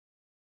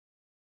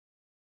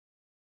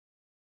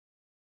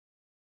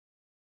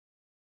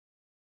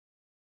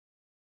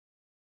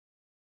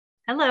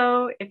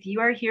Hello, if you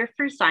are here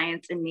for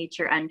Science and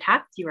Nature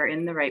Untapped, you are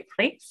in the right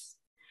place.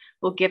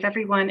 We'll give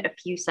everyone a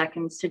few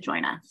seconds to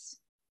join us.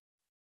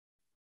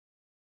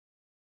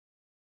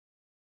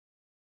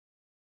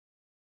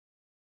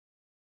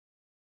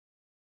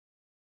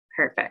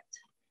 Perfect.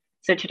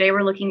 So today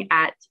we're looking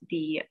at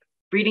the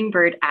breeding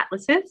bird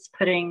atlases,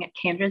 putting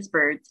Canada's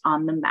birds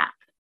on the map.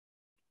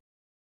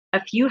 A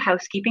few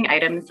housekeeping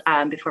items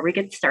before we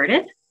get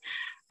started.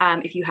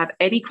 If you have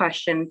any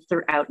questions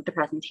throughout the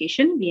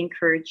presentation, we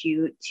encourage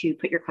you to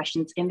put your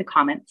questions in the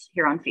comments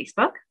here on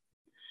Facebook.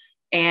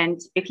 And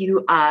if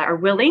you are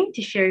willing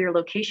to share your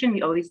location,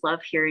 we always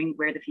love hearing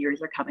where the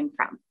viewers are coming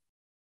from.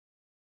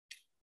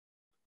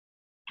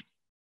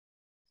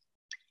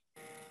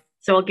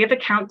 So I'll give a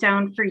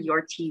countdown for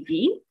your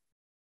TV.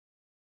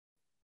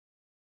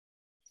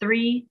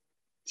 3,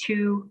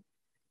 2,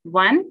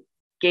 1.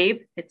 Gabe,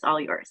 it's all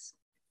yours.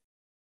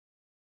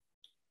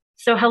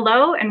 So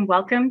hello and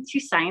welcome to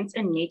Science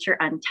and Nature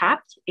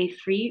Untapped, a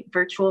free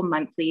virtual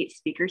monthly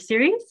speaker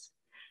series.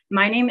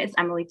 My name is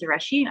Emily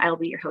Dureshi and I will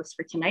be your host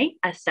for tonight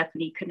as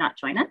Stephanie could not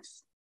join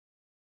us.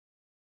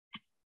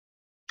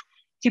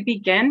 To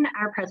begin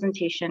our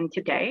presentation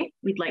today,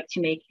 we'd like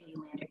to make a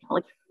land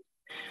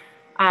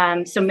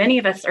acknowledgement. So many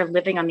of us are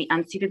living on the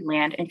unceded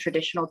land and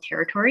traditional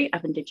territory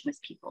of Indigenous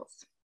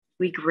peoples.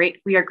 We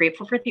are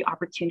grateful for the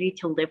opportunity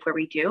to live where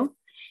we do,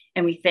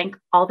 and we thank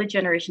all the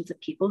generations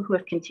of people who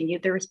have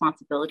continued their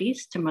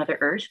responsibilities to Mother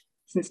Earth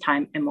since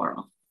time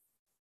immemorial.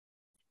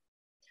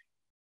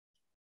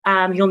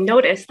 You'll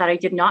notice that I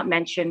did not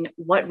mention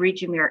what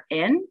region we are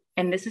in,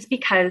 and this is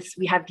because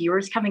we have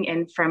viewers coming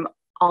in from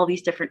all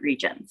these different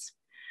regions.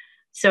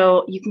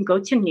 So you can go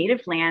to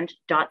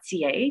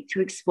nativeland.ca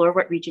to explore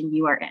what region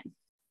you are in.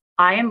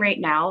 I am right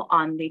now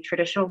on the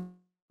traditional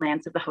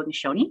lands of the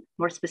Haudenosaunee,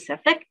 more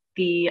specific,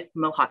 the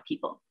Mohawk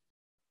people.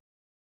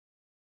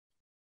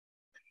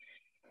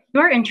 If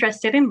you are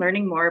interested in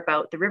learning more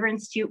about the River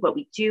Institute, what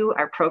we do,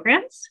 our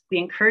programs, we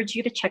encourage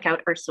you to check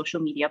out our social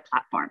media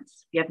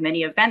platforms. We have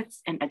many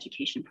events and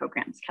education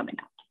programs coming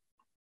up.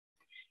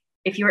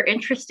 If you are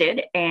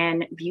interested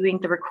in viewing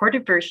the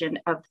recorded version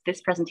of this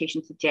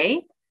presentation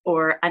today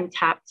or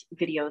untapped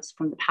videos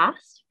from the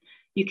past,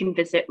 you can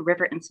visit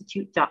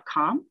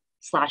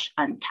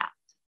riverinstitute.com/untapped.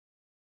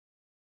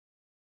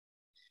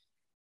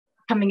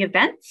 Coming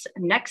events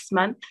next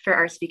month for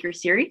our speaker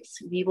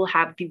series, we will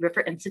have the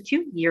River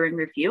Institute Year in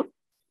Review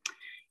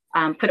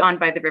put on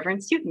by the River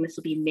Institute, and this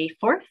will be May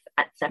 4th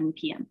at 7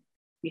 p.m.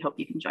 We hope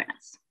you can join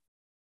us.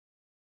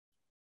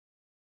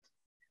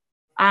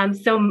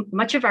 So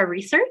much of our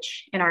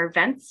research and our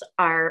events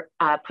are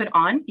put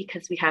on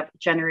because we have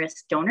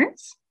generous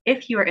donors.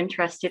 If you are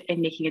interested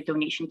in making a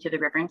donation to the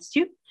River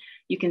Institute,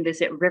 you can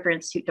visit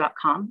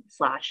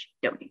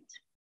riverinstitute.com/donate.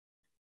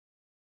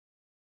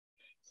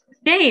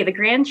 Today, the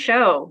grand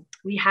show,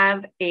 we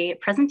have a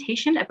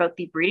presentation about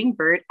the breeding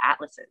bird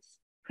atlases,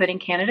 putting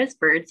Canada's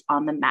birds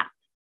on the map.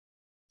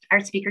 Our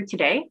speaker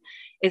today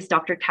is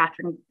Dr.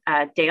 Catherine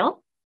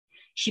Dale.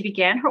 She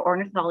began her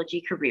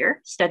ornithology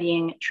career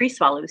studying tree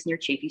swallows near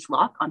Chaffee's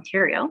Loch,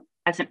 Ontario,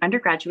 as an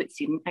undergraduate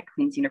student at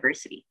Queen's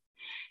University,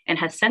 and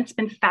has since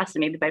been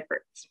fascinated by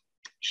birds.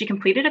 She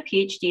completed a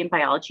PhD in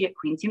biology at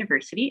Queen's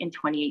University in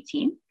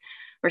 2018,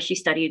 where she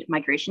studied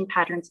migration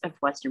patterns of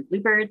Western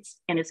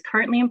bluebirds and is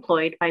currently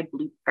employed by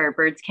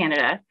Birds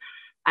Canada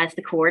as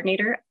the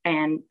coordinator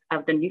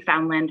of the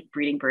Newfoundland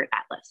Breeding Bird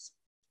Atlas.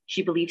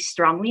 She believes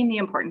strongly in the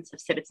importance of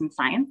citizen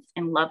science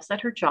and loves that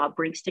her job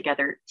brings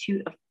together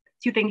two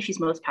things she's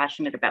most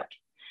passionate about,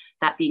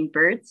 that being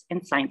birds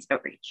and science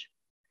outreach.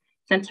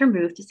 Since her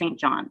move to St.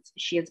 John's,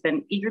 she has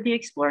been eagerly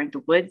exploring the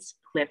woods,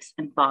 cliffs,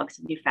 and bogs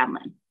of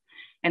Newfoundland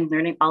and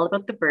learning all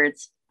about the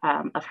birds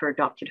of her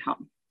adopted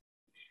home.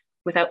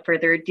 Without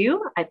further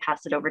ado, I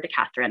pass it over to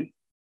Catherine.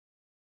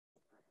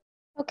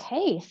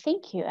 Okay,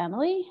 thank you,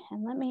 Emily.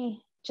 And let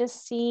me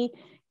just see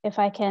if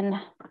I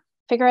can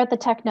figure out the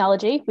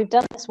technology. We've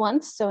done this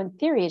once, so in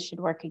theory, it should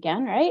work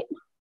again, right?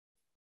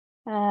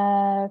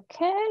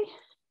 Okay,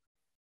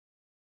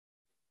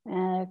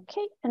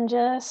 and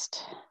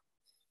just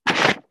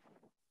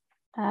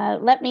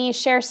let me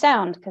share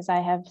sound because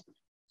I have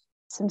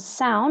some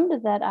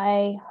sound that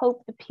I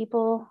hope the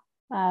people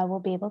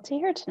will be able to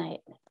hear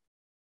tonight.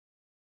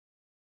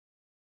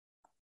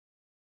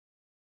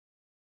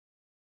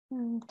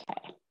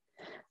 Okay.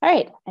 All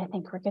right, I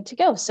think we're good to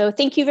go. So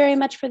thank you very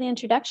much for the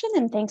introduction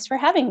and thanks for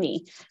having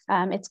me.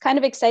 It's kind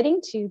of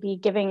exciting to be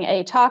giving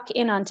a talk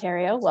in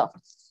Ontario,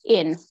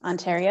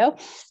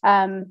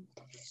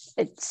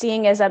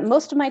 seeing as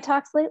most of my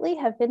talks lately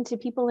have been to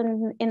people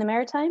in the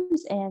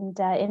Maritimes and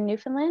in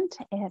Newfoundland,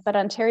 but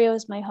Ontario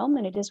is my home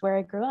and it is where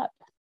I grew up.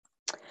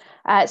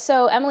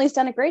 So Emily's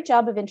done a great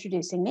job of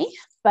introducing me,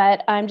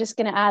 but I'm just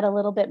going to add a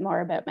little bit more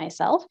about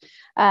myself.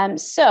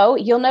 So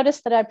you'll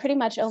notice that I pretty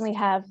much only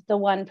have the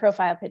one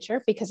profile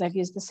picture because I've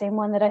used the same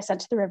one that I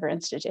sent to the River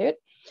Institute.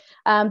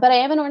 But I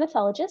am an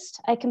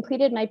ornithologist. I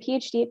completed my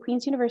PhD at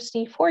Queen's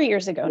University 4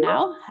 years ago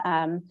now.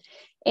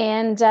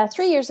 And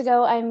 3 years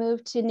ago, I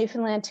moved to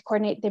Newfoundland to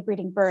coordinate the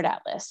Breeding Bird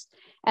Atlas.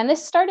 And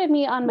this started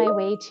me on my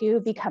way to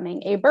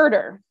becoming a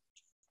birder.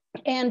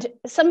 And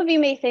some of you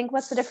may think,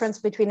 what's the difference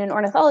between an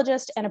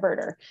ornithologist and a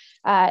birder?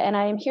 And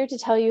I am here to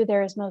tell you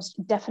there is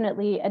most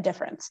definitely a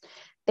difference.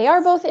 They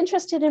are both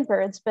interested in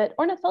birds, but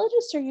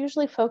ornithologists are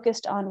usually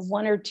focused on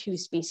one or two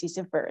species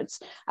of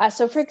birds.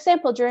 So for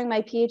example, during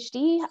my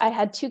PhD, I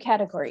had two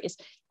categories.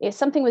 If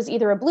something was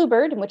either a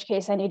bluebird, in which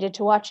case I needed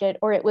to watch it,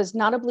 or it was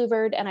not a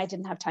bluebird and I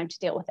didn't have time to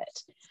deal with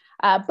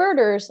it.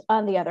 Birders,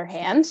 on the other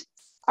hand,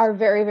 are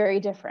very, very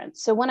different.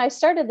 So when I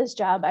started this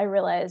job, I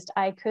realized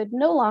I could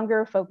no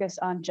longer focus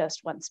on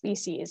just one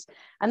species.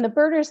 And the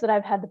birders that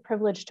I've had the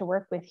privilege to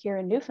work with here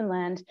in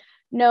Newfoundland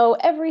know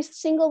every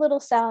single little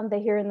sound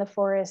they hear in the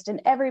forest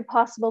and every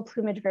possible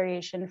plumage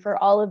variation for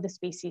all of the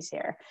species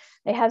here.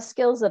 They have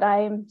skills that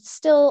I'm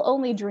still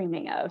only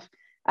dreaming of.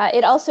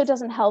 It also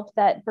doesn't help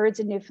that birds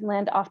in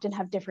Newfoundland often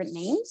have different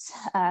names.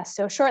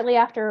 So shortly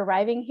after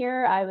arriving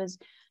here, I was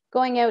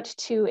going out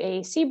to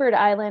a seabird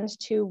island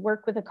to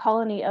work with a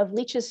colony of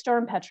Leach's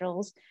storm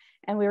petrels.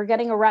 And we were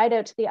getting a ride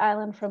out to the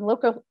island from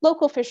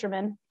local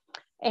fishermen.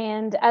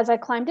 And as I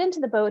climbed into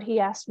the boat, he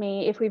asked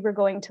me if we were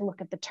going to look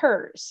at the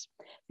turs.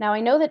 Now I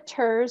know that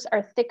turs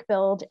are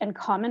thick-billed and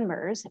common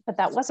murres, but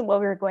that wasn't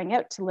what we were going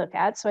out to look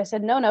at. So I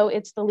said, no,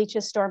 it's the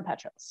Leach's storm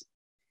petrels.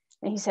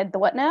 And he said, the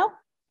what now?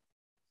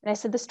 And I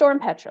said, the storm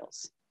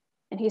petrels.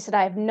 And he said,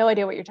 I have no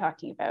idea what you're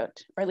talking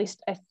about, or at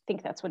least I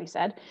think that's what he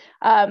said.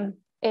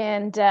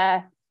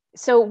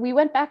 So we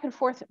went back and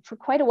forth for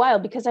quite a while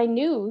because I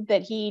knew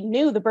that he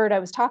knew the bird I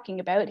was talking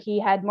about.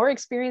 He had more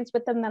experience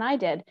with them than I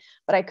did,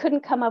 but I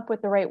couldn't come up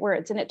with the right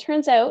words. And it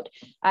turns out,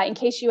 in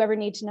case you ever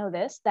need to know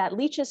this, that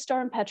Leach's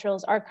storm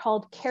petrels are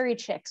called carry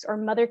chicks or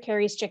Mother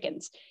Carey's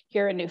chickens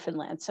here in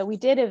Newfoundland. So we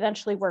did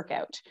eventually work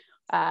out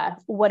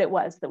what it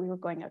was that we were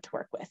going out to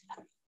work with.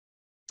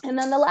 And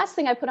then the last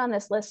thing I put on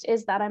this list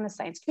is that I'm a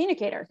science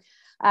communicator.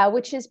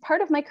 Which is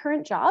part of my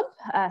current job,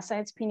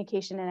 science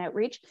communication and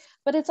outreach,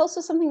 but it's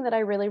also something that I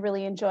really,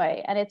 really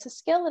enjoy. And it's a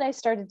skill that I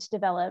started to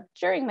develop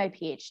during my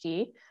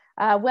PhD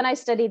when I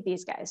studied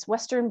these guys,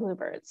 Western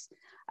bluebirds.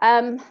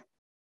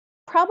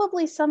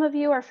 Probably some of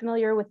you are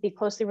familiar with the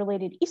closely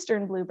related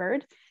Eastern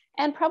bluebird,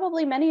 and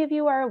probably many of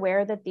you are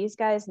aware that these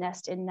guys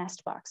nest in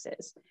nest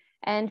boxes.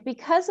 And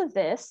because of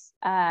this,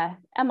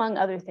 among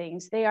other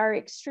things, they are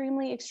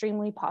extremely,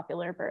 extremely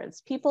popular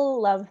birds.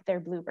 People love their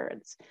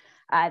bluebirds.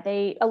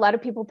 A lot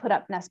of people put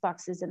up nest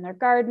boxes in their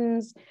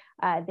gardens.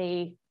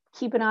 They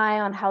keep an eye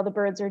on how the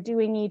birds are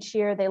doing each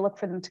year. They look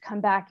for them to come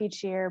back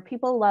each year.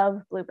 People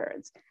love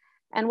bluebirds.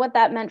 And what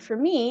that meant for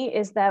me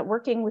is that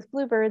working with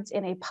bluebirds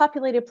in a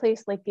populated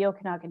place like the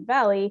Okanagan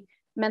Valley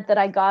meant that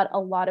I got a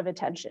lot of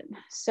attention.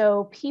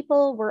 So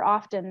people were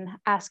often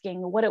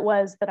asking what it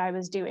was that I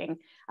was doing,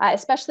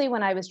 especially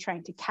when I was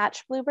trying to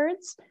catch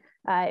bluebirds.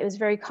 It was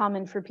very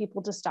common for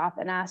people to stop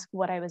and ask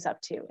what I was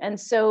up to. And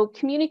so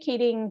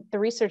communicating the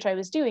research I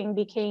was doing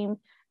became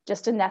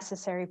just a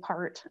necessary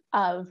part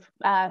of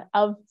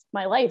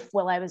my life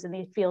while I was in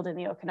the field in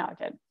the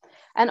Okanagan.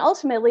 And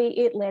ultimately,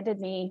 it landed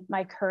me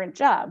my current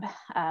job,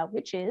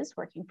 which is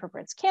working for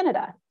Birds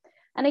Canada.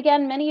 And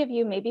again, many of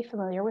you may be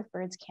familiar with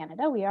Birds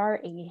Canada. We are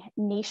a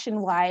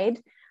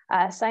nationwide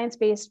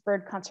science-based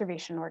bird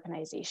conservation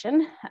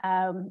organization.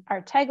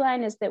 Our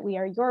tagline is that we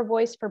are your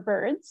voice for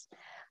birds.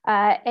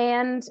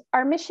 And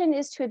our mission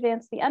is to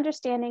advance the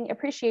understanding,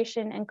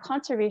 appreciation, and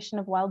conservation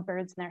of wild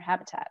birds and their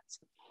habitats.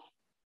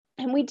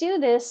 And we do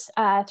this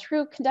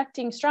through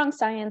conducting strong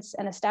science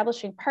and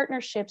establishing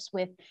partnerships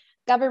with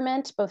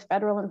government, both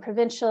federal and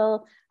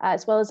provincial,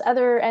 as well as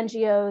other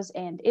NGOs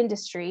and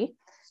industry.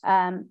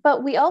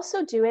 But we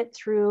also do it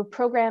through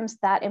programs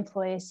that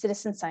employ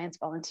citizen science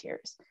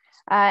volunteers.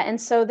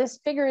 And so this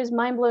figure is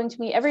mind-blowing to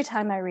me every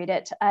time I read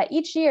it.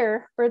 Each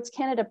year, Birds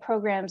Canada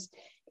programs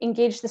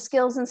engage the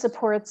skills and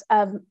supports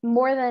of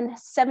more than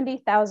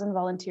 70,000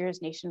 volunteers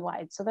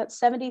nationwide. So that's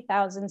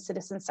 70,000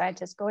 citizen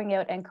scientists going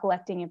out and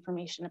collecting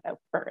information about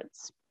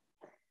birds.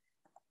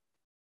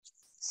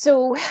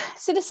 So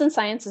citizen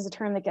science is a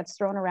term that gets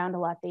thrown around a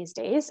lot these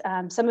days.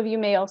 Some of you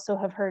may also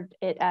have heard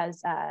it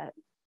as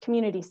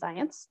community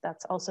science.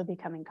 That's also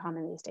becoming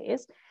common these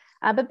days.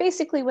 But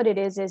basically what it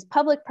is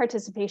public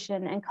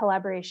participation and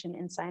collaboration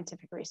in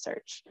scientific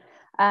research.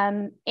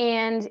 And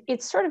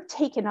it's sort of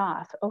taken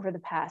off over the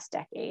past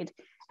decade.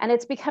 And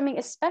it's becoming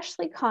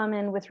especially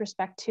common with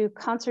respect to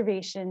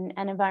conservation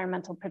and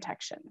environmental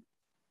protection.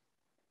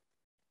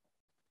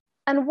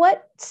 And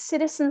what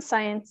citizen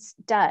science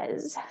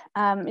does,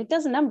 it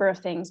does a number of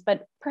things,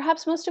 but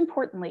perhaps most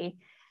importantly,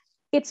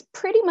 it's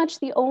pretty much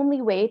the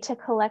only way to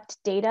collect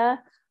data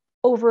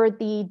over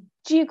the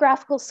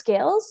geographical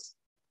scales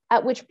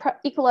at which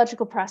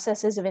ecological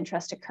processes of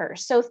interest occur.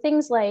 So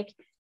things like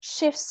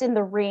shifts in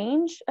the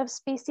range of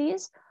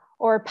species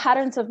or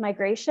patterns of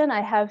migration.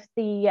 I have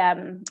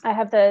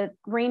the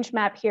range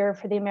map here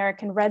for the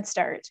American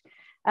redstart.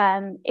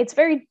 It's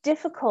very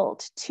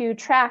difficult to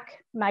track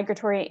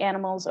migratory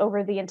animals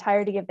over the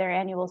entirety of their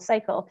annual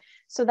cycle.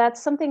 So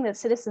that's something that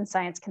citizen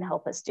science can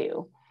help us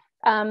do.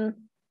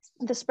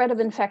 The spread of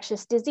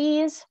infectious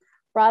disease,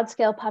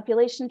 broad-scale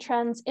population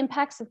trends,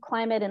 impacts of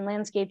climate and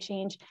landscape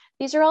change.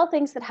 These are all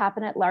things that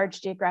happen at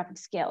large geographic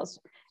scales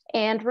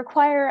and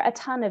require a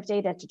ton of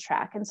data to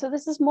track. And so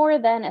this is more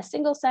than a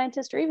single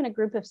scientist or even a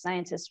group of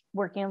scientists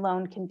working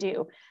alone can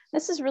do.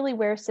 This is really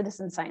where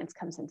citizen science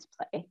comes into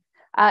play.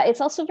 It's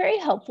also very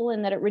helpful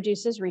in that it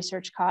reduces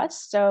research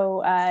costs.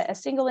 So a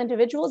single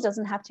individual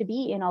doesn't have to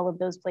be in all of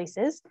those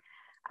places.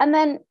 And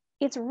then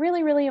it's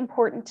really, really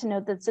important to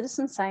note that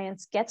citizen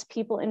science gets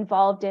people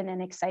involved in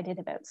and excited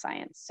about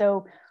science.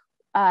 So,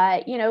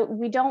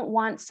 we don't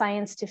want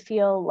science to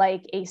feel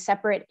like a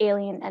separate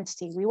alien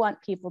entity. We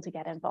want people to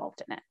get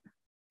involved in it.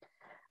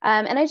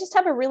 And I just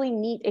have a really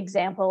neat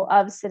example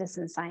of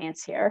citizen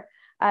science here.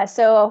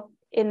 So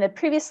in the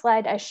previous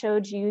slide, I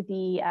showed you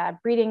the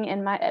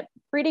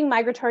breeding,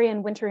 migratory,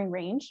 and wintering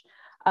range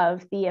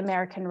of the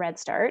American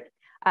redstart.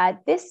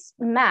 This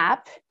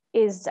map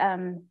is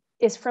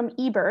from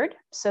eBird.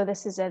 So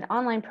this is an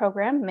online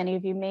program. Many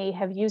of you may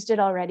have used it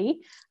already,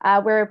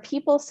 where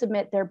people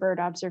submit their bird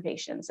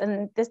observations.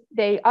 And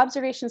the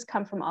observations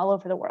come from all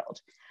over the world.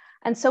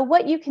 And so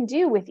what you can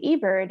do with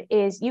eBird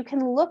is you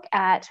can look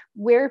at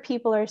where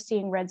people are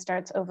seeing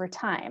redstarts over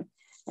time.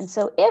 And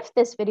so if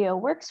this video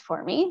works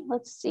for me,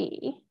 let's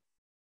see.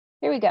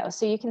 Here we go.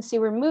 So you can see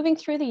we're moving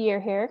through the year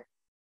here.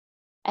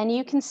 And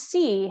you can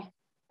see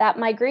that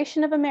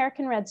migration of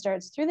American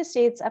redstarts through the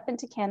States up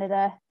into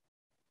Canada,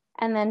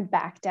 and then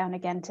back down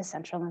again to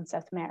Central and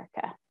South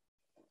America.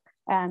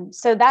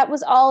 So that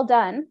was all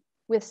done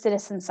with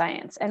citizen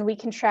science, and we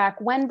can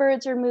track when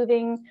birds are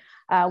moving,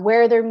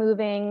 where they're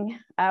moving,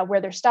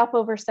 where their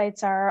stopover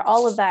sites are.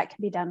 All of that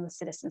can be done with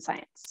citizen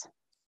science.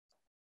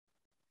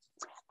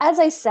 As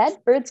I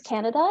said, Birds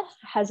Canada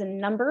has a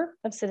number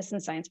of citizen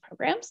science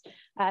programs.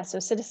 So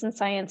citizen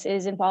science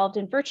is involved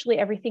in virtually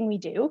everything we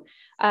do.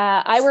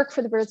 I work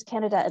for the Birds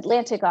Canada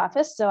Atlantic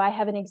office, so I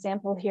have an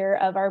example here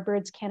of our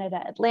Birds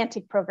Canada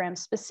Atlantic program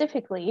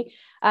specifically.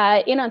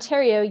 In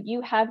Ontario,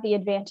 you have the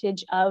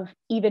advantage of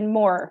even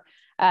more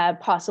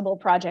possible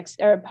projects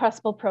or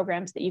possible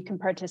programs that you can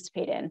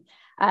participate in.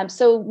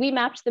 So we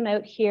mapped them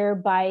out here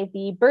by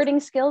the birding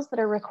skills that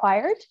are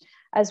required,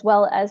 as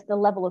well as the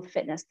level of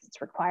fitness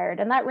that's required.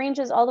 And that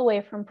ranges all the way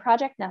from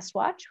Project Nest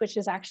Watch, which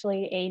is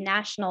actually a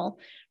national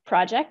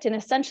project. And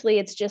essentially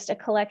it's just a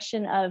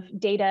collection of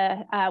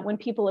data when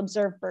people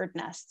observe bird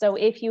nests. So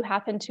if you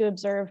happen to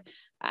observe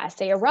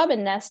say a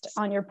robin nest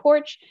on your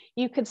porch,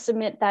 you could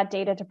submit that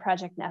data to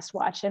Project Nest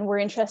Watch. And we're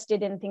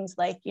interested in things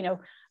like,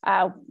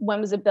 when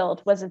was it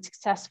built? Was it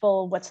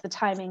successful? What's the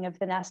timing of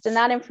the nest? And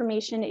that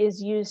information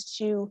is used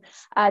to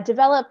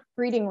develop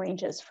breeding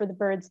ranges for the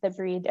birds that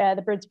breed,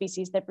 the bird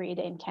species that breed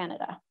in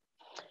Canada.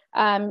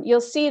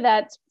 You'll see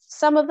that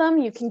some of them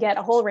you can get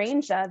a whole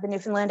range. The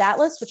Newfoundland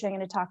Atlas, which I'm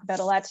going to talk about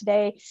a lot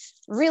today,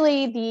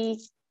 really the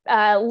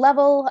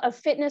level of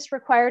fitness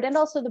required and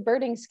also the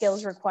birding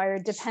skills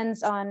required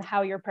depends on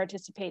how you're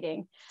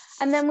participating.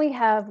 And then we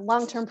have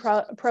long-term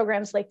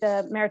programs like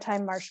the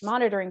Maritime Marsh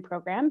Monitoring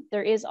Program.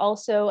 There is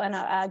also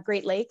a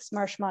Great Lakes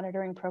Marsh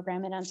Monitoring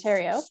Program in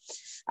Ontario.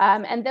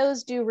 And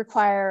those do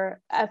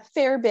require a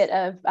fair bit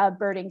of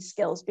birding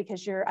skills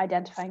because you're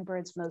identifying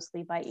birds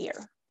mostly by ear.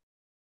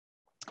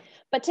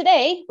 But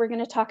today we're going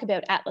to talk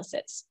about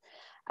atlases.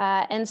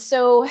 And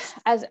so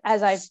as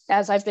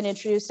I've been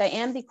introduced, I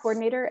am the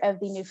coordinator of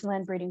the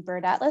Newfoundland Breeding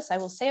Bird Atlas. I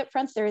will say up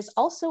front, there is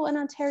also an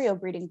Ontario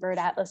Breeding Bird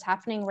Atlas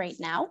happening right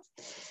now.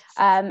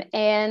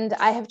 And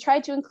I have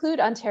tried to include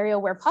Ontario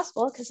where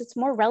possible because it's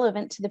more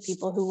relevant to the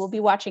people who will be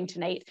watching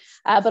tonight.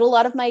 But a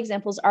lot of my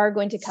examples are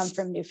going to come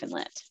from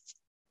Newfoundland.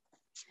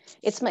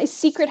 It's my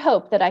secret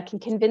hope that I can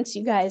convince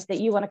you guys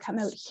that you want to come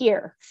out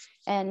here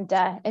and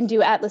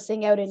do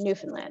atlasing out in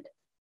Newfoundland.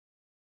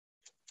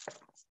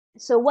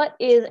 So what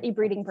is a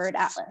breeding bird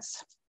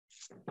atlas?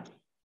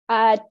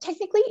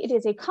 Technically, it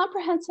is a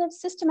comprehensive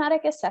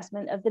systematic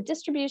assessment of the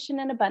distribution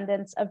and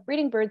abundance of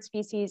breeding bird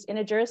species in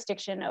a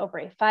jurisdiction over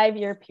a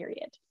 5-year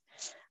period.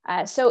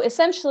 So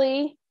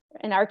essentially,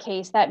 in our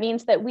case, that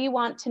means that we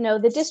want to know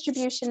the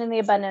distribution and the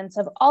abundance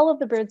of all of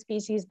the bird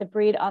species that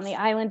breed on the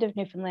island of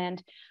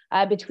Newfoundland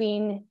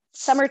between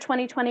summer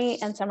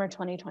 2020 and summer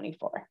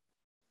 2024.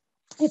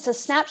 It's a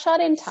snapshot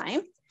in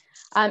time.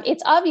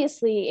 It's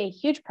obviously a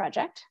huge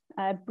project.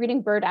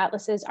 Breeding bird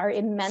atlases are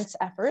immense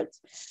efforts.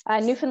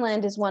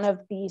 Newfoundland is one of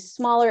the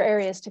smaller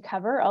areas to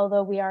cover,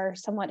 although we are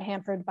somewhat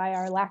hampered by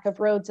our lack of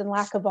roads and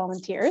lack of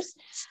volunteers.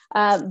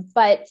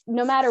 But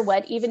no matter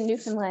what, even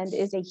Newfoundland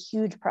is a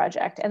huge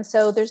project. And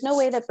so there's no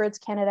way that Birds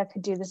Canada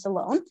could do this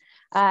alone.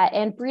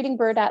 And breeding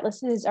bird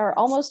atlases are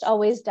almost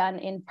always done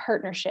in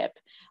partnership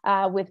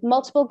with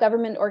multiple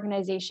government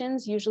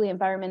organizations, usually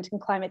Environment and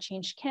Climate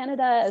Change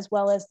Canada, as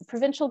well as the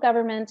provincial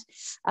government,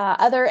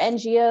 other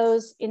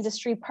NGOs,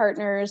 industry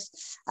partners.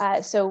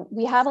 So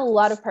we have a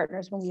lot of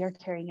partners when we are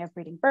carrying out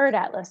breeding bird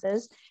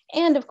atlases.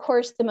 And of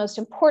course, the most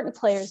important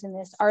players in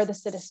this are the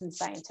citizen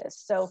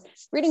scientists. So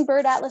breeding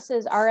bird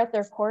atlases are at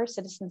their core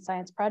citizen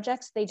science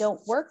projects. They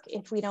don't work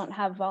if we don't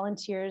have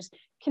volunteers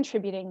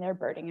contributing their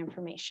birding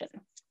information.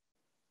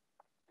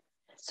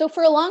 So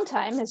for a long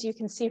time, as you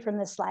can see from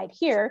this slide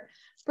here,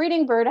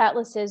 breeding bird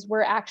atlases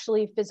were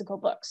actually physical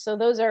books. So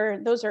those are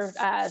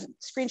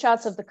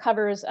screenshots of the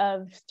covers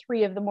of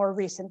 3 of the more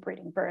recent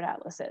breeding bird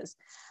atlases.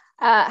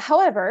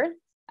 However,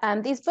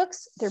 these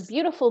books, they're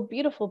beautiful,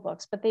 beautiful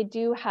books, but they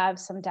do have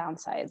some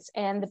downsides.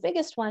 And the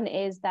biggest one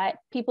is that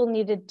people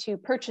needed to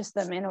purchase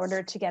them in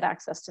order to get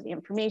access to the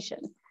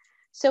information.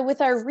 So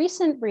with our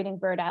recent breeding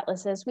bird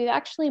atlases, we've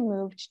actually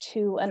moved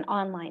to an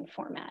online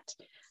format.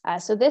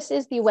 So this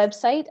is the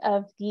website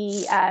of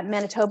the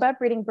Manitoba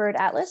Breeding Bird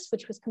Atlas,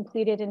 which was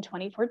completed in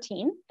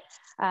 2014.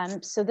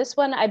 So this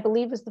one, I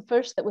believe, was the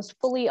first that was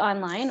fully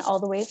online all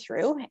the way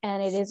through,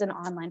 and it is an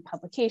online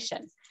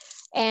publication.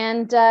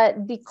 And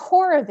the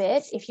core of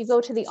it, if you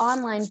go to the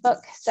online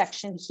book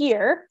section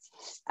here,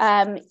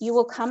 you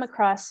will come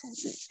across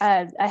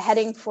a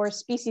heading for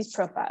species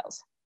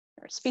profiles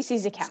or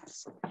species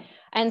accounts.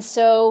 And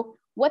so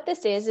what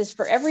this is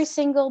for every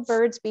single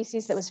bird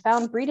species that was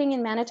found breeding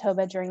in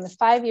Manitoba during the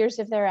 5 years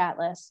of their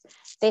atlas,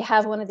 they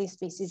have one of these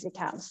species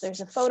accounts.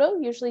 There's a photo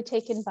usually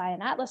taken by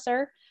an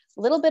atlaser,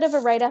 a little bit of a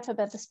write-up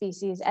about the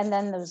species, and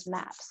then those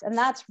maps. And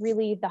that's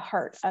really the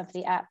heart of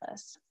the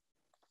atlas.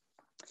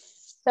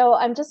 So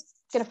I'm just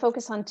going to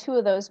focus on 2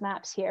 of those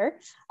maps here.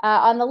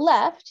 On the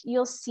left,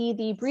 you'll see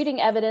the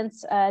breeding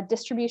evidence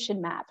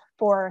distribution map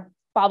for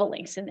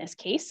bobolinks in this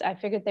case. I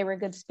figured they were a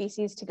good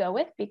species to go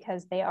with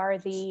because they are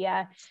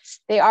the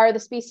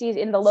species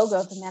in the logo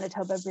of the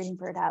Manitoba Breeding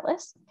Bird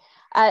Atlas.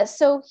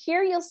 So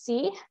here you'll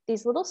see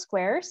these little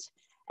squares,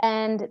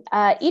 and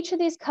each of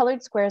these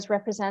colored squares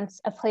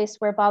represents a place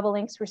where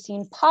bobolinks were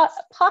seen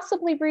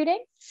possibly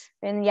breeding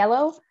in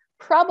yellow,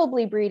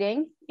 probably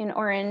breeding in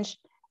orange,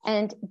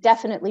 and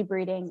definitely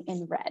breeding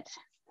in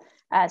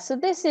red. So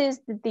this is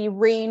the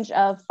range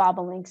of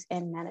bobolinks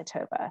in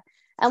Manitoba.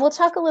 And we'll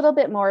talk a little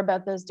bit more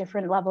about those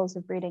different levels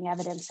of breeding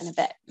evidence in a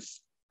bit.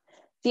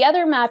 The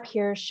other map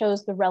here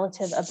shows the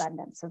relative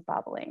abundance of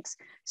bobolinks.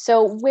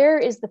 So where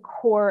is the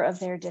core of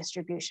their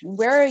distribution?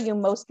 Where are you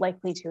most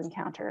likely to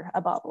encounter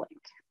a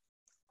bobolink?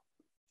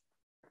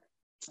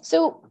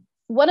 So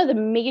one of the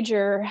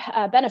major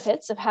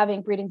benefits of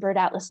having breeding bird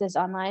atlases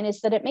online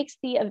is that it makes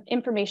the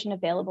information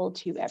available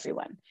to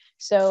everyone.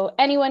 So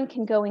anyone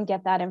can go and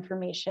get that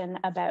information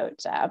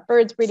about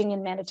birds breeding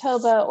in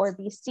Manitoba or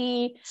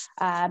BC.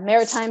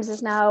 Maritimes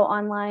is now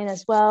online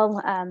as well,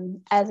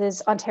 as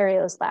is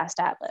Ontario's last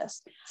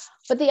atlas.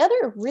 But the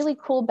other really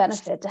cool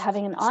benefit to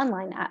having an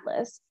online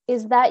atlas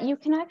is that you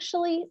can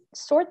actually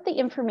sort the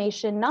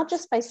information not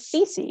just by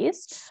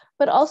species,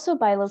 but also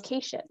by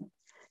location.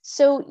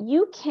 So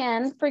you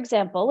can, for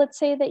example, let's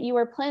say that you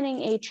are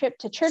planning a trip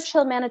to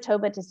Churchill,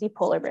 Manitoba to see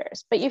polar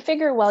bears, but you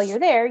figure while you're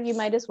there, you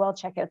might as well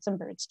check out some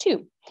birds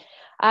too.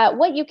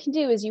 What you can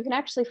do is you can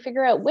actually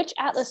figure out which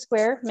atlas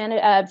square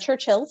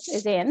Churchill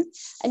is in,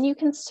 and you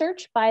can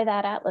search by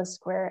that atlas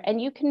square,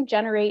 and you can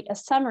generate a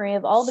summary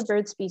of all the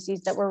bird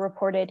species that were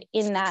reported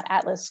in that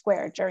atlas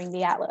square during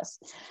the atlas.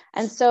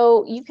 And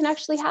so you can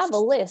actually have a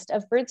list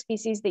of bird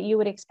species that you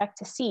would expect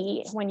to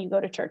see when you go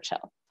to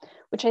Churchill,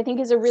 which I think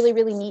is a really,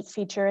 really neat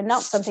feature and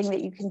not something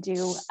that you can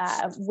do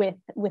with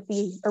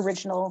the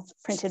original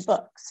printed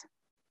books.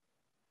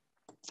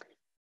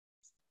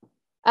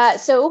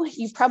 So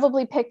you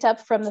probably picked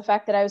up from the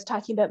fact that I was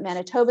talking about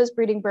Manitoba's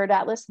Breeding Bird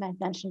Atlas, and I've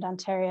mentioned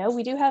Ontario.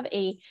 We do have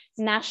a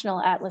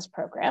national atlas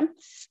program.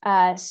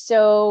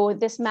 So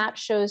this map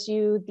shows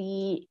you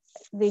the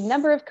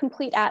number of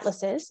complete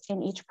atlases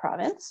in each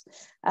province.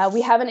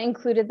 We haven't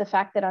included the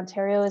fact that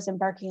Ontario is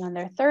embarking on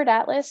their 3rd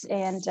atlas,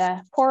 and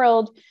poor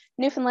old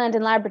Newfoundland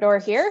and Labrador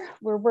here,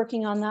 we're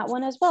working on that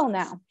one as well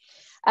now.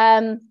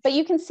 But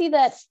you can see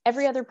that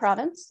every other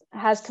province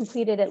has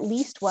completed at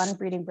least one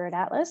breeding bird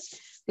atlas.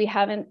 We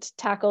haven't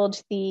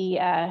tackled the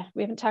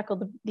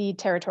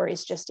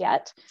territories just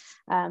yet.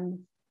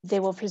 They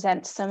will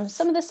present some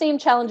of the same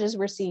challenges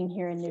we're seeing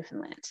here in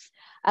Newfoundland.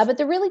 But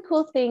the really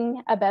cool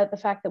thing about the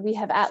fact that we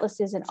have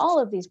atlases in all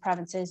of these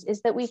provinces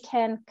is that we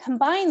can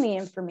combine the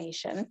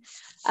information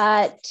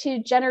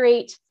to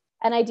generate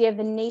an idea of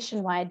the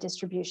nationwide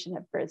distribution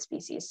of bird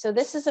species. So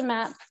this is a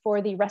map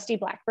for the rusty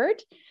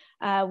blackbird,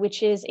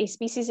 which is a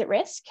species at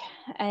risk.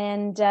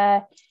 And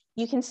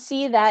you can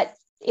see that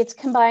it's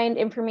combined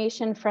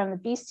information from the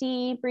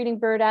BC Breeding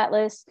Bird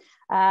Atlas.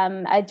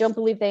 I don't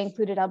believe they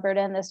included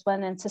Alberta in this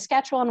one, and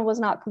Saskatchewan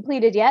was not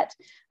completed yet,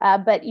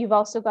 but you've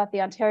also got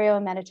the Ontario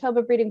and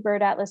Manitoba Breeding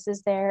Bird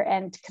Atlases there,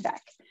 and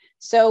Quebec.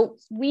 So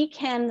we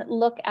can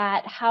look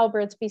at how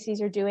bird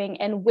species are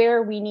doing and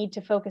where we need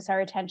to focus our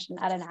attention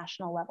at a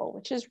national level,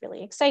 which is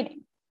really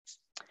exciting.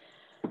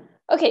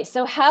 Okay,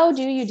 so how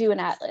do you do an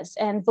atlas?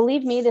 And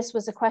believe me, this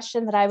was a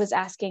question that I was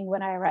asking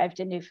when I arrived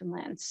in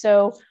Newfoundland.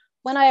 So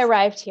when I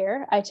arrived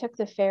here, I took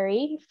the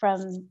ferry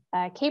from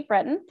Cape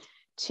Breton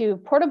to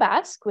Port aux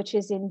Basques, which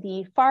is in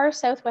the far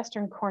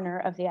southwestern corner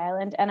of the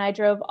island, and I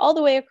drove all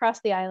the way across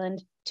the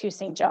island to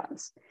St.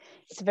 John's.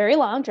 It's a very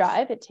long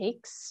drive. It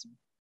takes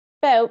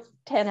about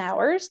 10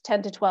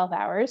 to 12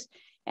 hours.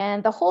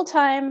 And the whole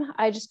time,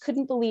 I just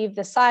couldn't believe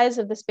the size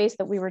of the space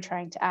that we were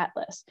trying to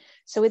atlas.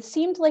 So it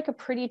seemed like a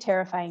pretty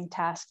terrifying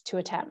task to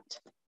attempt.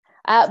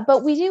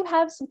 But we do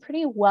have some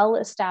pretty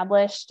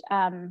well-established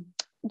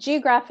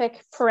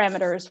geographic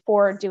parameters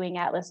for doing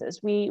atlases.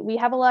 We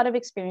have a lot of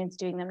experience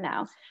doing them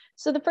now.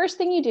 So the first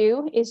thing you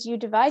do is you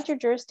divide your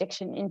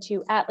jurisdiction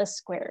into atlas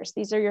squares.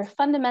 These are your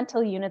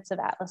fundamental units of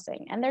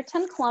atlasing, and they're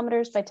 10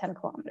 kilometers by 10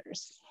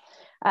 kilometers.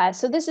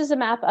 So this is a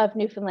map of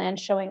Newfoundland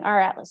showing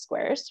our atlas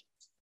squares.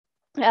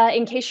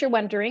 In case you're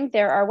wondering,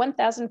 there are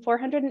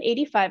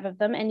 1,485 of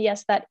them. And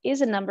yes, that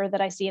is a number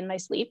that I see in my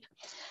sleep.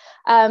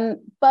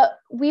 But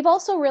we've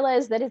also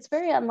realized that it's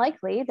very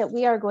unlikely that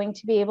we are going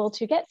to be able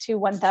to get to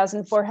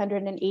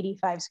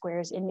 1,485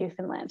 squares in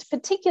Newfoundland,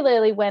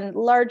 particularly when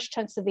large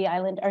chunks of the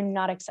island are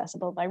not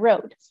accessible by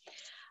road.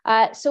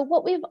 So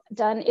what we've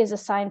done is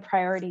assign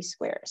priority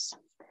squares.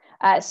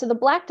 So the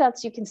black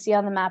dots you can see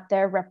on the map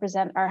there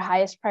represent our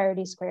highest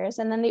priority squares,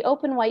 and then the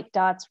open white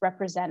dots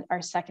represent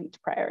our second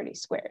priority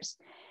squares.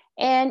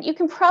 And you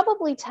can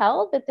probably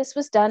tell that this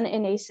was done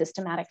in a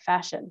systematic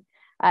fashion.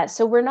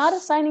 So we're not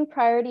assigning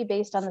priority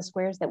based on the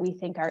squares that we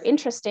think are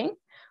interesting.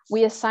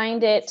 We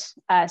assigned it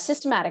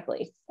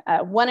systematically.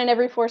 1 in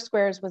every 4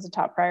 squares was a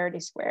top priority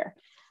square.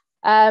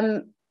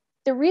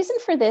 The reason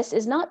for this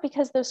is not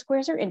because those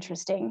squares are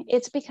interesting,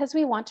 it's because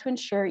we want to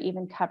ensure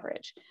even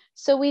coverage.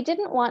 So we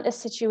didn't want a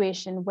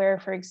situation where,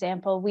 for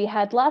example, we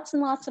had lots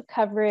and lots of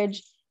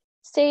coverage,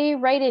 say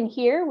right in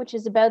here, which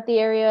is about the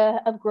area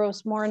of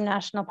Gross Morin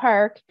National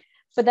Park,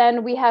 but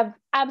then we have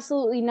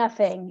absolutely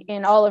nothing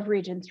in all of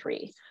Region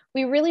 3.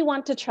 We really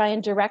want to try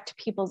and direct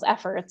people's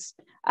efforts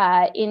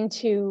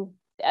into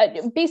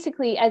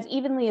basically as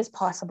evenly as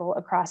possible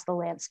across the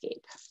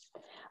landscape.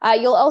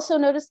 You'll also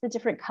notice the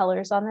different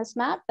colors on this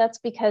map. That's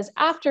because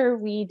after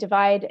we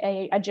divide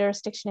a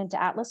jurisdiction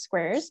into atlas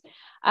squares,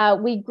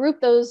 we group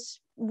those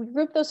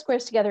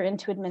squares together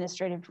into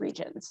administrative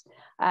regions.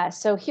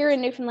 So here in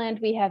Newfoundland,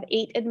 we have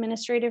 8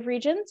 administrative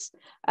regions.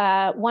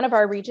 One of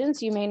our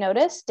regions, you may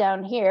notice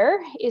down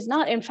here, is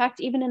not in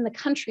fact even in the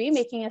country,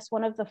 making us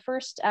one of the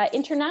first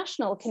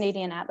international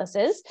Canadian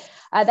atlases.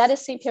 That is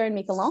Saint-Pierre and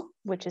Miquelon,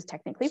 which is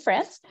technically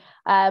France,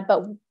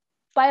 but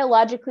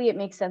biologically, it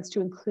makes sense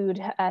to include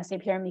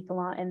Saint-Pierre and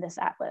Miquelon in this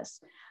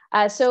atlas.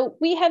 So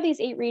we have these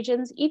 8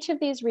 regions. Each of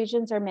these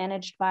regions are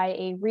managed by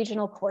a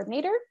regional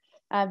coordinator.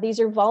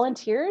 These are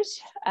volunteers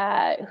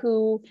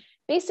who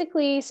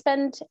basically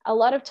spend a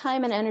lot of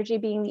time and energy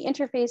being the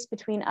interface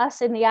between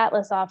us in the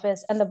Atlas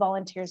office and the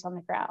volunteers on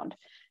the ground.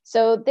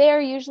 So they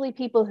are usually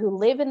people who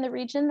live in the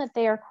region that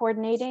they are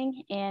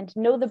coordinating and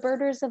know the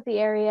birders of the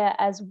area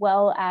as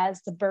well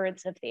as the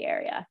birds of the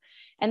area.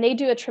 And they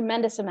do a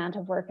tremendous amount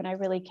of work, and I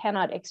really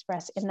cannot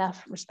express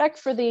enough respect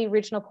for the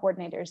regional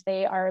coordinators.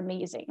 They are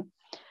amazing.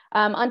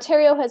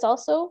 Ontario has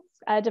also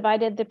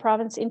divided the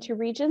province into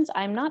regions.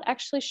 I'm not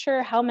actually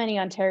sure how many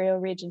Ontario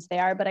regions they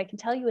are, but I can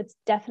tell you it's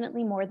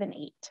definitely more than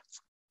 8.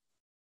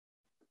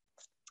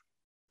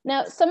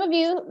 Now, some of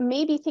you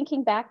may be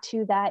thinking back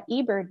to that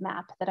eBird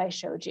map that I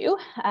showed you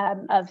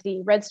of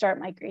the red start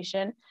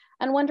migration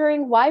and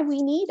wondering why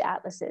we need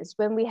atlases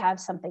when we have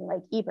something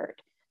like eBird.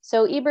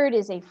 So eBird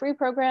is a free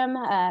program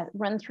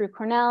run through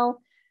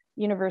Cornell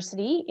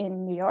University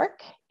in New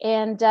York,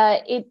 and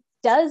it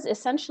does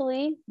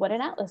essentially what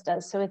an atlas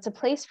does. So it's a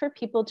place for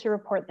people to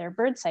report their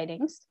bird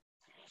sightings,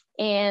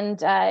 and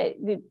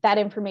that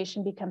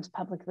information becomes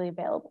publicly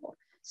available.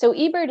 So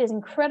eBird is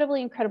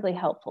incredibly, incredibly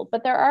helpful,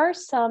 but there are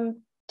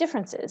some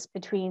differences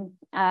between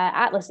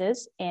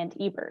atlases and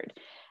eBird.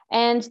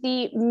 And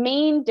the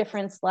main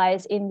difference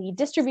lies in the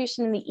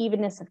distribution and the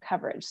evenness of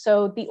coverage.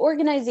 So the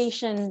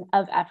organization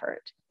of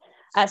effort.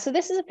 So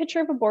this is a picture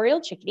of a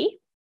boreal chickadee.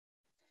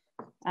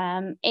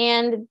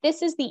 And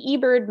this is the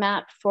eBird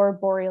map for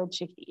boreal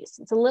chickadees.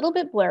 It's a little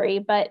bit blurry,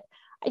 but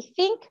I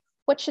think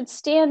what should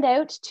stand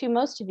out to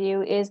most of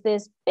you is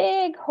this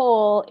big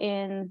hole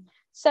in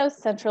south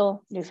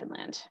central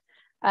Newfoundland.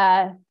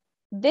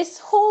 This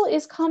hole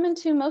is common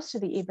to most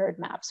of the eBird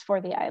maps for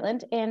the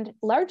island, and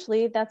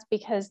largely that's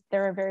because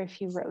there are very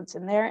few roads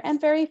in there and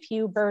very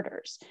few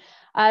birders.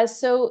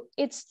 So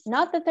it's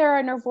not that there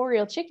are no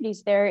boreal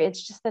chickadees there,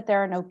 it's just that there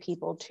are no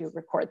people to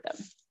record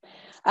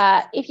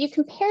them. If you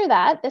compare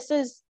that, this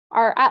is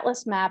our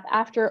atlas map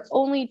after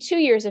only 2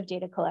 years of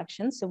data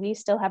collection, so we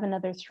still have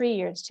another 3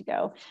 years to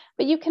go.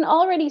 But you can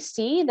already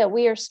see that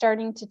we are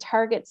starting to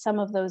target some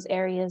of those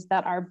areas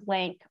that are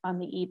blank on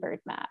the eBird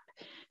map.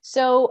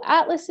 So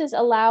atlases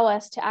allow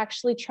us to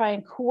actually try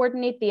and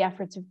coordinate the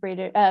efforts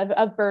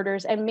of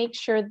birders and make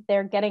sure that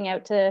they're getting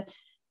out to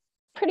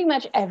pretty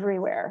much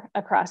everywhere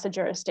across a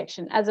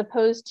jurisdiction, as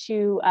opposed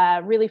to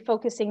really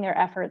focusing their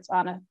efforts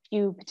on a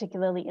few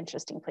particularly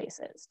interesting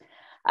places.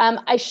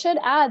 I should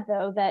add,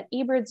 though, that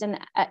eBird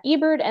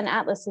and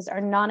atlases are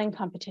not in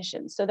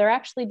competition, so they're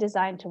actually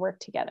designed to work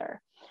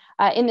together.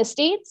 In the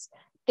States,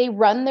 they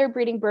run their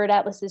breeding bird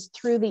atlases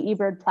through the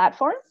eBird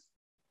platform.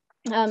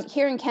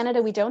 Here in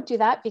Canada, we don't do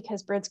that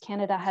because Birds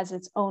Canada has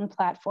its own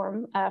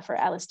platform for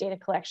Atlas data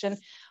collection,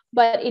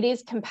 but it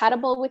is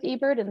compatible with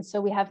eBird. And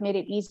so we have made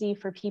it easy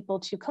for people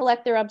to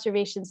collect their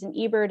observations in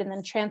eBird and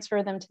then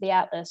transfer them to the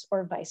Atlas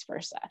or vice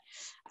versa.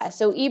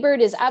 So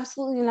eBird is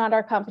absolutely not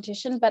our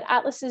competition, but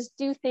Atlases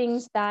do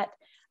things that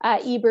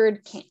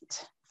eBird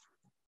can't.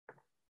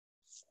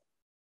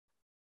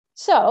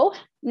 So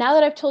now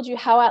that I've told you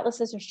how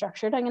atlases are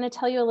structured, I'm going to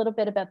tell you a little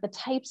bit about the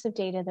types of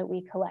data that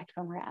we collect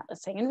when we're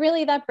atlasing. And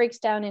really that breaks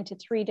down into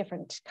 3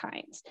 different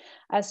kinds.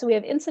 So we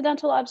have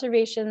incidental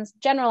observations,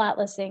 general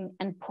atlasing,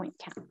 and point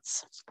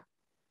counts.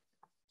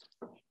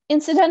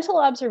 Incidental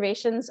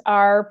observations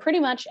are pretty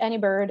much any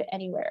bird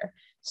anywhere.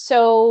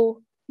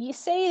 So you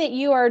say that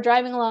you are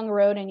driving along the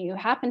road and you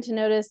happen to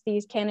notice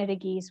these Canada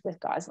geese with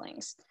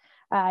goslings.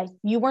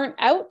 You weren't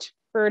out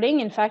birding.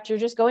 In fact, you're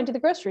just going to the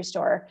grocery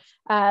store,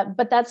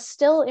 but that's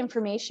still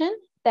information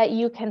that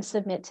you can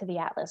submit to the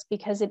Atlas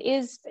because it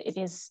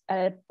is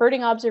a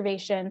birding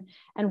observation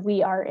and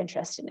we are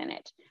interested in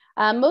it.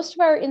 Most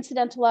of our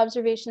incidental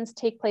observations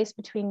take place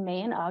between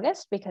May and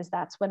August because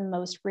that's when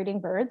most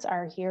breeding birds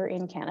are here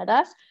in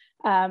Canada.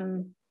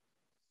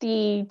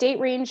 The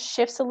date range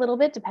shifts a little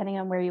bit depending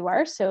on where you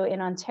are. So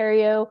in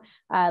Ontario,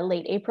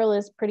 late April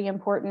is pretty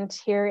important.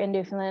 Here in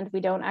Newfoundland, we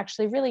don't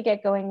actually really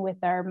get going with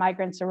our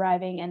migrants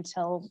arriving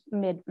until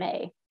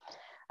mid-May.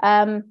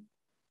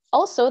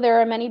 Also, there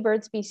are many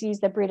bird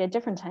species that breed at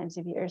different times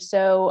of year.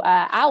 So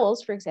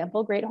owls, for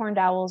example, great horned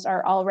owls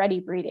are already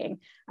breeding.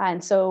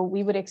 And so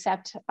we would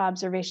accept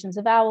observations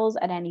of owls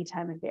at any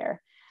time of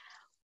year.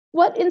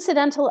 What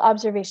incidental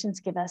observations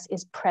give us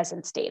is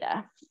presence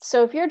data.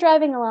 So if you're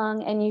driving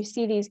along and you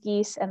see these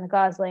geese and the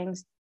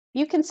goslings,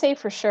 you can say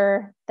for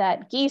sure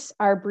that geese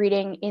are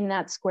breeding in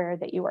that square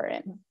that you are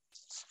in.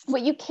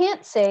 What you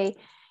can't say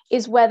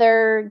is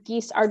whether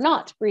geese are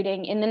not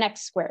breeding in the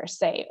next square,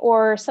 say,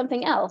 or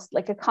something else,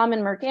 like a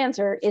common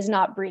merganser is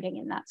not breeding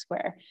in that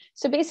square.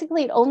 So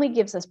basically, it only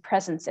gives us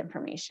presence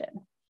information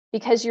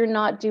because you're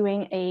not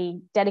doing a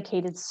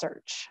dedicated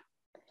search.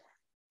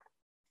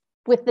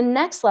 With the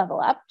next level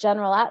up,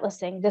 general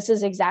atlasing, this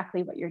is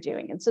exactly what you're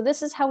doing. And so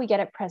this is how we get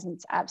at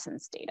presence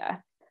absence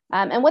data.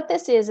 And what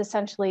this is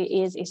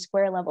essentially is a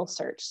square level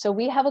search. So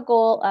we have a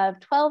goal of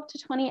 12 to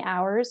 20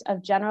 hours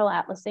of general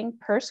atlasing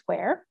per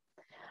square.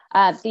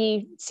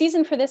 The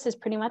season for this is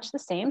pretty much the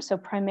same. So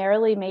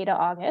primarily May to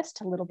August,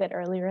 a little bit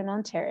earlier in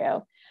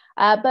Ontario.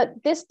 But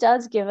this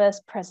does give us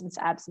presence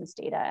absence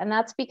data. And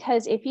that's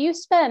because if you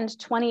spend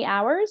 20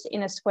 hours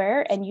in a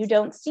square and you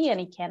don't see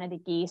any Canada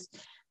geese,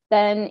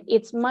 then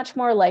it's much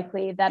more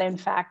likely that in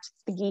fact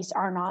the geese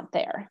are not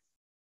there.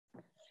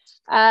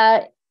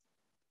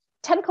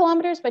 10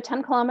 kilometers by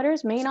 10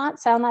 kilometers may not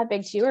sound that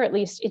big to you, or at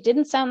least it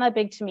didn't sound that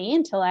big to me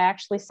until I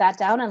actually sat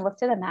down and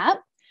looked at a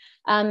map.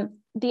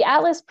 The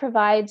Atlas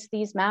provides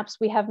these maps.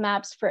 We have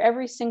maps for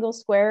every single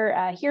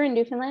square here in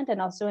Newfoundland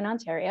and also in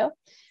Ontario.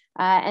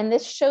 And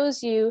this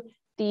shows you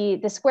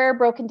the square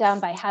broken down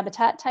by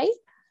habitat type.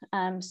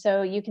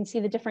 So you can see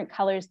the different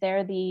colors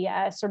there.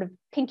 The sort of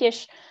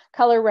pinkish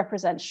color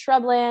represents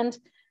shrubland.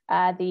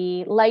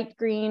 The light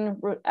green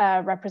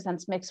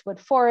represents mixed wood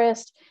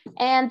forest.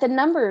 And the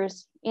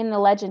numbers in the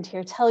legend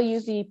here tell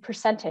you the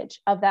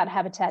percentage of that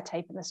habitat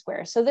type in the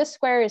square. So this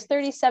square is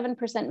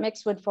 37%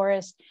 mixed wood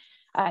forest,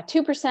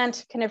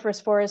 2% coniferous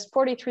forest,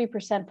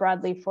 43%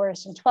 broadleaf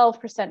forest, and 12%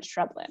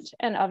 shrubland.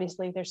 And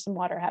obviously there's some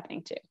water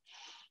happening too.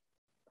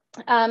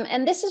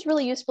 And this is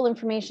really useful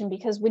information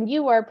because when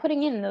you are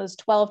putting in those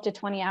 12 to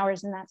 20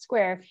 hours in that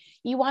square,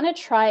 you want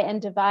to try and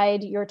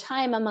divide your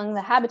time among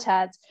the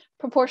habitats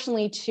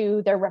proportionally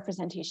to their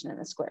representation in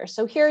the square.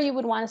 So here you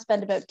would want to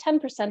spend about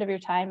 10% of your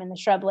time in the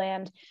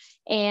shrubland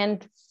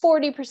and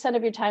 40%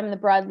 of your time in the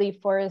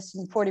broadleaf forest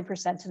and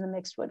 40% in the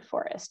mixed wood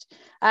forest.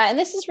 And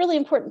this is really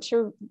important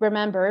to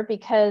remember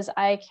because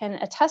I can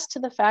attest to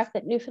the fact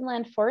that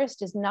Newfoundland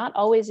forest is not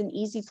always an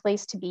easy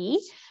place to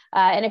be.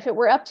 And if it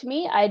were up to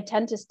me, I'd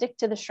tend to stick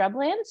to the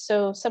shrubland.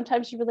 So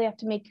sometimes you really have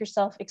to make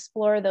yourself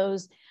explore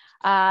those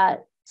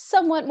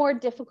somewhat more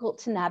difficult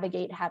to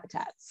navigate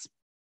habitats.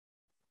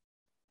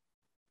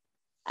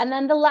 And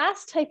then the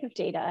last type of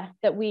data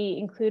that we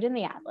include in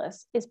the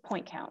Atlas is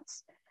point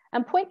counts.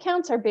 And point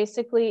counts are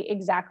basically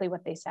exactly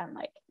what they sound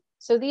like.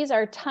 So these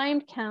are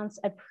timed counts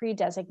at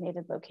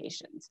pre-designated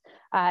locations.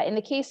 In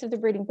the case of the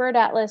Breeding Bird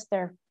Atlas,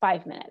 they're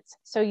 5 minutes.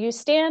 So you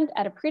stand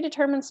at a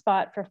predetermined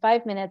spot for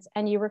 5 minutes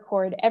and you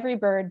record every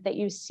bird that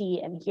you see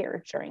and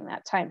hear during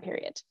that time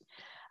period.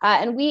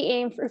 And we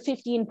aim for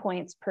 15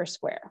 points per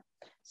square.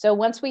 So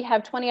once we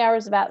have 20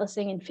 hours of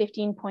atlasing and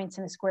 15 points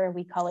in a square,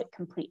 we call it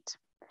complete.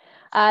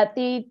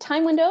 The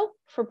time window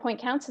for point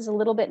counts is a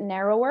little bit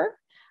narrower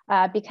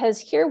because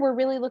here we're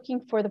really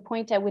looking for the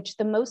point at which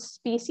the most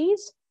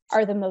species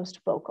are the most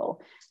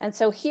vocal. And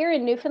so here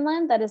in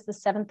Newfoundland, that is the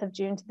 7th of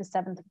June to the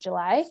 7th of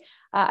July.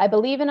 I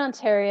believe in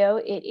Ontario,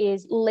 it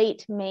is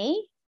late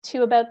May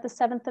to about the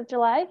 7th of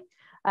July.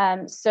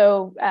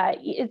 So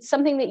it's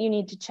something that you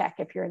need to check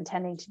if you're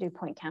intending to do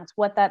point counts,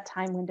 what that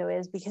time window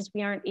is, because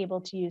we aren't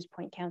able to use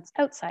point counts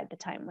outside the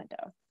time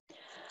window.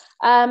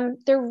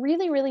 They're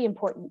really, really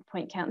important,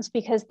 point counts,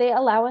 because they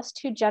allow us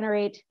to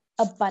generate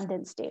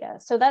abundance data.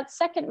 So that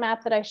second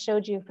map that I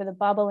showed you for the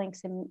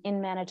bobolinks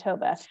in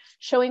Manitoba,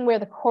 showing where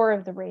the core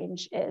of the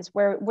range is,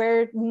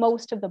 where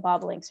most of the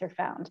bobolinks are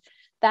found,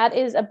 that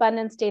is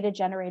abundance data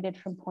generated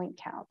from point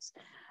counts.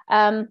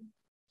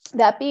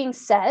 That being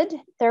said,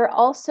 they're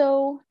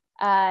also,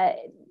 they're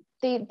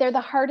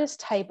the hardest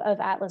type of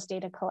atlas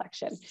data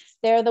collection.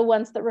 They're the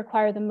ones that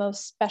require the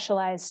most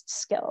specialized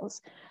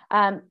skills.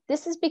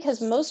 This is because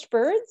most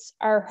birds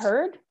are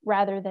heard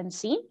rather than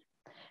seen.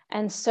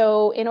 And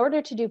so in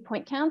order to do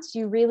point counts,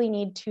 you really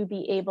need to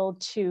be able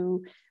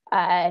to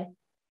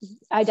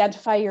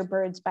identify your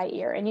birds by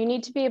ear, and you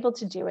need to be able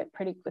to do it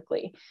pretty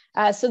quickly.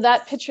 So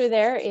that picture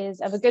there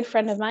is of a good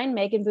friend of mine,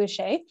 Megan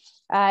Boucher,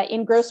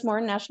 in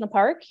Grossmorn National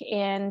Park.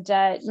 And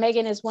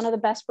Megan is one of the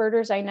best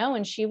birders I know,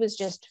 and she was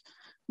just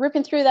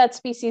ripping through that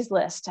species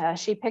list.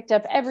 She picked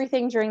up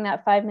everything during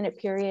that 5-minute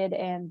period,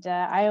 and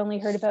I only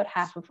heard about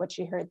half of what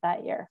she heard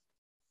that year.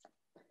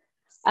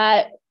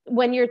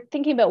 When you're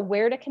thinking about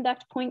where to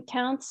conduct point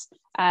counts,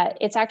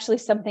 it's actually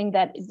something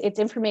that it's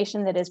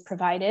information that is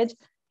provided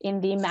in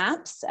the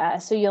maps.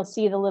 So you'll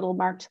see the little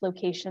marked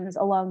locations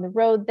along the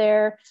road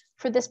there.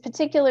 For this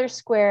particular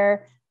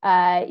square,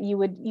 you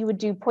would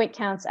do point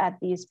counts at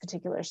these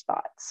particular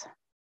spots.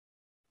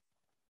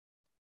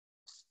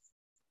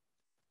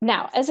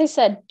 Now, as I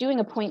said, doing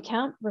a point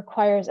count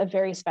requires a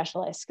very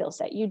specialized skill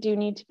set. You do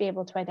need to be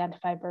able to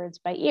identify birds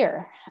by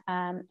ear.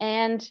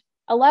 And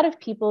a lot of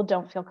people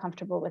don't feel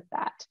comfortable with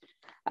that.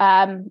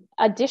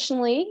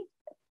 Additionally,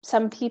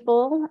 some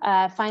people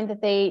find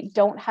that they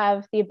don't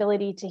have the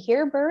ability to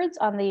hear birds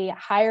on the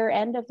higher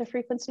end of the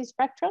frequency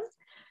spectrum.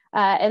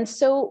 And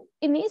so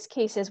in these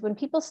cases, when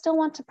people still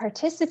want to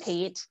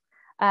participate,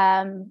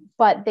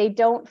 but they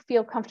don't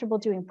feel comfortable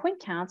doing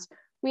point counts,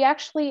 we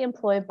actually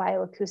employ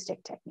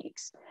bioacoustic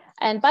techniques.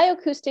 And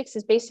bioacoustics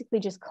is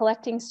basically just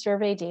collecting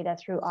survey data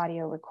through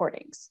audio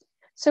recordings.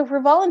 So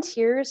for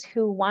volunteers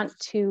who want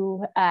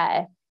to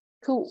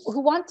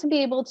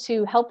be able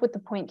to help with the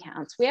point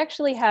counts, we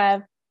actually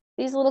have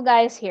these little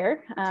guys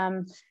here.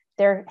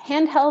 They're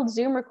handheld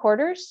Zoom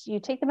recorders. You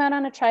take them out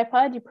on a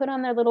tripod, you put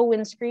on their little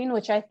windscreen,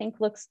 which I think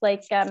looks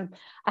like a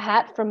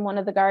hat from one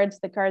of the guards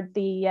that guard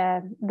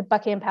the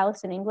Buckingham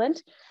Palace in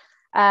England.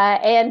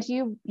 And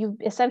you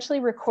essentially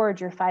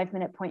record your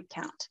 5-minute point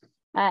count.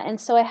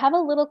 And so I have a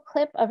little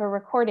clip of a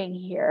recording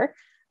here,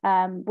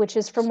 which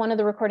is from one of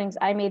the recordings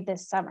I made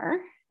this summer.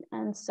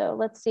 And so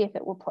let's see if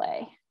it will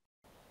play.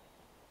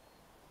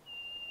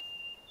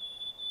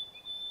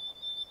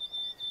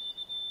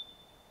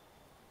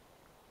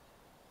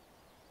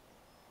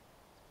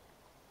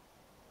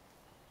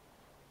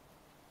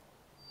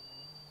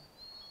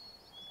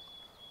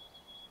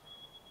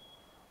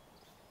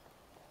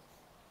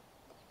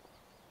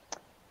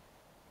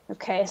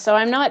 Okay, so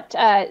I'm not,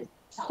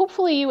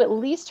 hopefully you at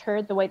least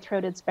heard the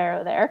white-throated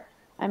sparrow there.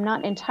 I'm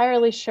not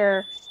entirely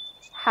sure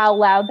how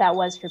loud that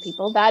was for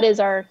people. That is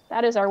our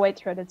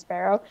white-throated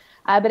sparrow.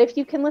 But if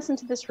you can listen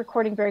to this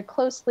recording very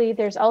closely,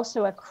 there's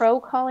also a crow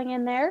calling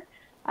in there,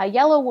 a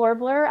yellow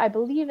warbler, I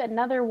believe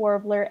another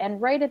warbler,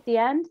 and right at the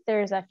end,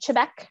 there's a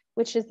chebec,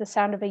 which is the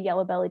sound of a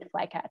yellow-bellied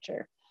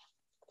flycatcher.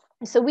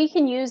 So we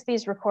can use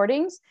these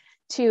recordings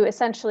to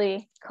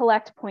essentially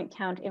collect point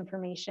count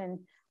information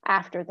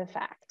after the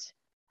fact.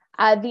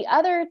 The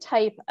other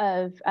type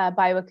of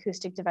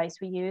bioacoustic device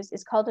we use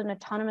is called an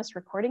autonomous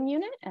recording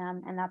unit,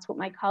 and that's what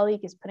my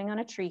colleague is putting on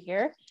a tree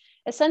here.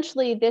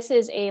 Essentially, this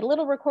is a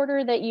little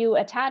recorder that you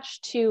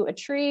attach to a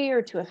tree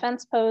or to a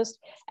fence post,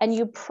 and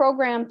you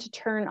program to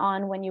turn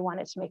on when you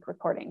want it to make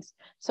recordings.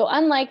 So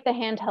unlike the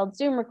handheld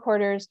Zoom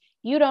recorders,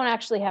 you don't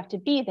actually have to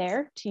be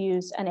there to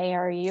use an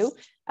ARU.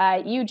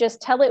 You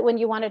just tell it when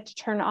you want it to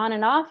turn on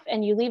and off,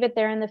 and you leave it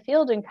there in the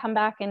field and come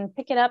back and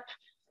pick it up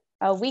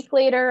a week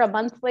later, a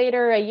month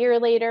later, a year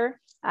later,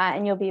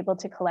 and you'll be able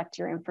to collect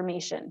your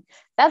information.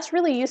 That's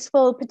really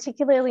useful,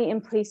 particularly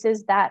in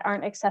places that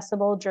aren't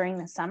accessible during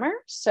the summer.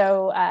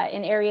 So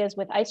in areas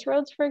with ice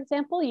roads, for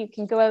example, you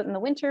can go out in the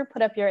winter,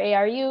 put up your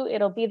ARU,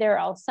 it'll be there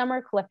all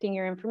summer collecting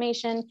your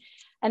information,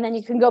 and then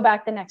you can go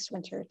back the next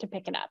winter to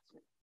pick it up.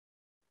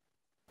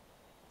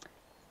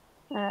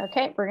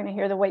 Okay, we're going to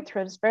hear the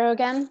white-throated sparrow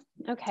again.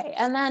 Okay,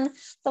 and then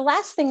the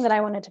last thing that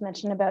I wanted to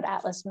mention about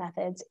atlas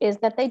methods is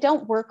that they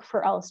don't work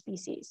for all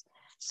species.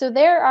 So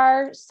there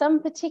are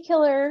some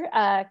particular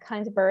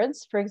kinds of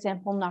birds, for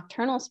example,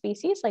 nocturnal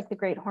species like the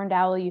great horned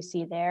owl you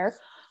see there,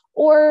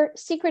 or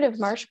secretive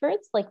marsh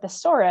birds like the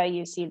sora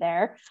you see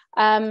there.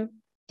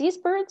 These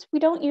birds, we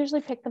don't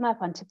usually pick them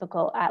up on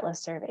typical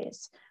atlas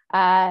surveys.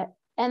 And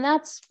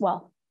that's,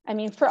 well, I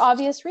mean, for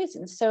obvious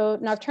reasons. So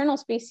nocturnal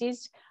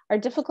species are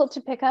difficult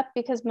to pick up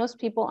because most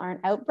people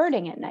aren't out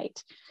birding at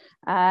night.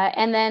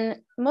 And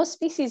then most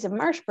species of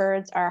marsh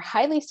birds are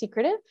highly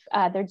secretive.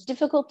 They're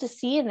difficult to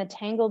see in the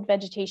tangled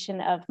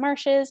vegetation of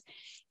marshes,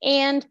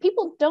 and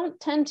people don't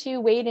tend to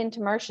wade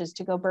into marshes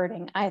to go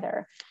birding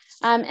either.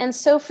 And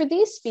so for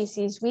these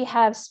species, we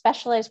have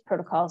specialized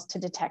protocols to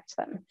detect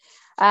them.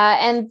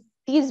 And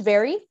These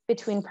vary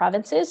between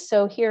provinces.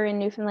 So here in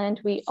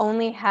Newfoundland, we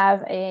only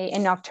have a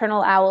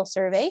nocturnal owl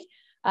survey.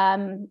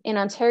 In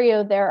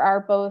Ontario, there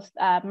are both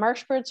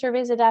marsh bird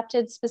surveys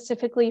adapted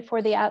specifically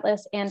for the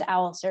atlas and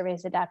owl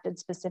surveys adapted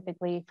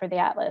specifically for the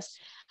atlas.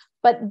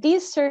 But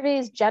these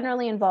surveys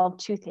generally involve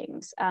two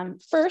things.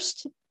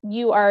 First,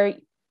 you are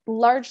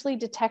largely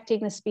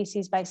detecting the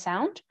species by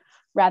sound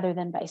rather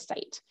than by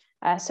sight.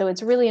 So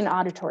it's really an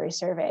auditory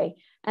survey.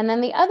 And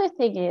then the other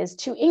thing is,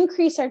 to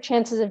increase our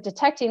chances of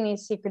detecting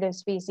these secretive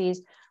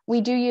species,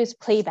 we do use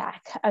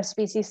playback of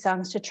species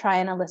songs to try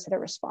and elicit a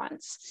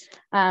response.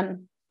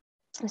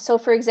 So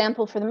for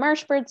example, for the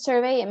marsh bird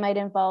survey, it might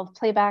involve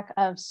playback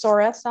of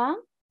Sora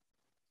song,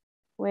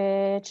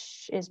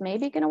 which is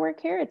maybe going to work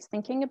here. It's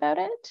thinking about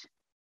it.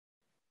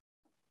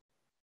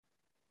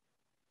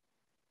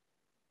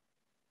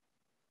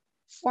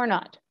 Or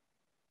not.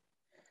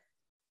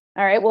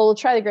 All right, well, we'll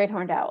try the great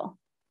horned owl.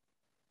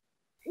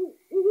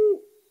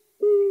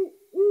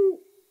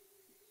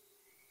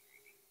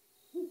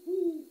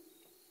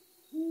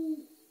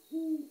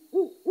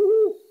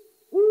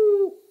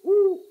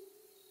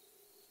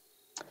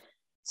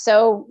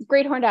 So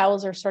great horned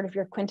owls are sort of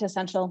your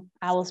quintessential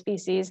owl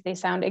species. They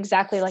sound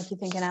exactly like you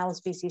think an owl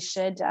species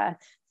should.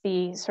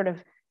 The sort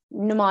of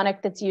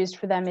mnemonic that's used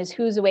for them is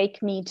 "Who's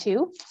awake? Me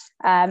too."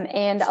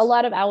 And a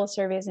lot of owl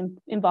surveys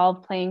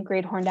involve playing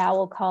great horned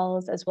owl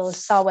calls, as well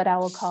as saw-whet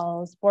owl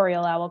calls,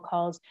 boreal owl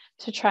calls,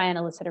 to try and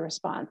elicit a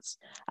response.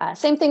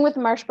 Same thing with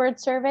the marsh bird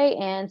survey.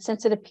 And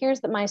since it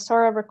appears that my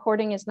Sora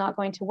recording is not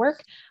going to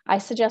work, I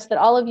suggest that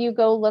all of you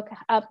go look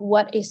up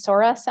what a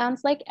Sora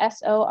sounds like,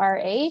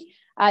 S-O-R-A.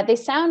 They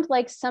sound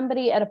like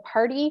somebody at a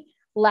party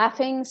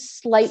laughing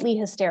slightly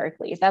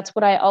hysterically. That's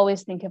what I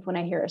always think of when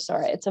I hear a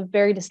Sora. It's a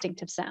very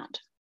distinctive sound.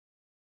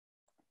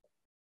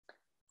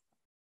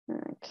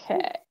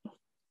 Okay.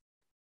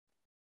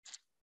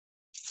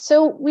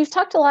 So we've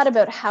talked a lot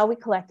about how we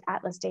collect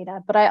atlas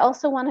data, but I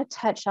also want to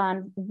touch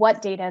on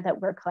what data that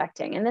we're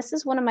collecting. And this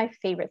is one of my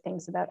favorite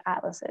things about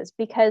atlases,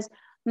 because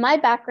my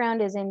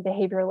background is in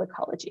behavioral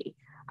ecology.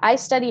 I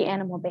study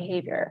animal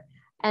behavior.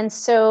 And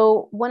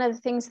so one of the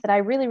things that I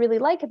really, really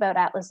like about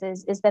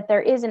atlases is that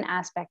there is an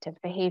aspect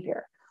of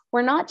behavior.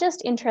 We're not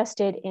just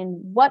interested in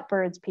what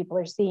birds people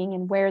are seeing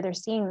and where they're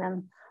seeing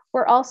them.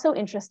 We're also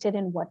interested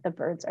in what the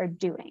birds are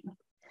doing.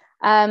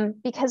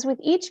 Because with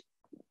each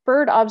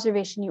bird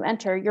observation you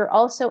enter, you're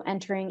also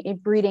entering a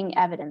breeding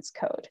evidence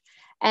code.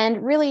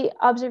 And really,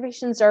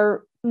 observations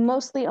are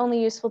mostly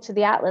only useful to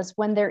the atlas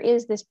when there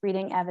is this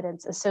breeding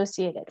evidence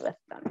associated with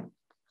them.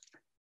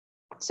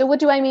 So what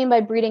do I mean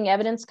by breeding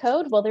evidence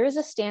code? Well, there is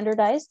a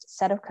standardized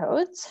set of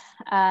codes.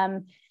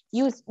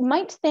 You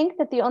might think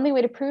that the only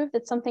way to prove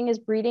that something is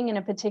breeding in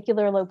a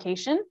particular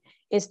location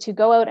is to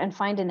go out and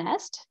find a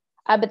nest.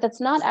 But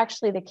that's not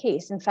actually the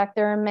case. In fact,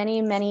 there are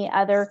many, many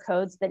other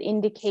codes that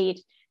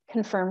indicate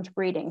confirmed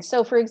breeding.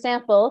 So for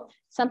example,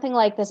 something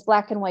like this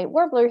black and white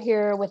warbler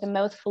here with a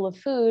mouthful of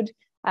food,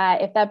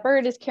 if that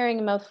bird is carrying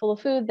a mouthful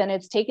of food, then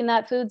it's taking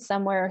that food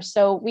somewhere.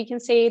 So we can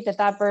say that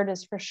that bird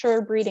is for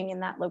sure breeding in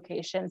that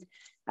location,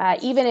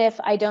 even if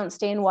I don't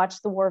stay and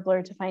watch the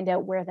warbler to find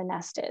out where the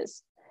nest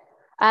is.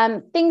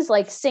 Things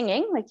like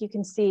singing, like you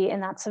can see in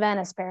that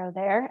savanna sparrow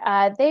there,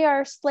 they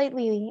are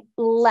slightly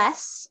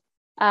less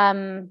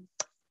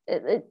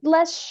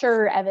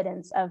sure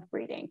evidence of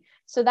breeding.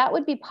 So that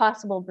would be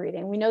possible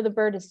breeding. We know the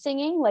bird is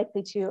singing,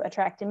 likely to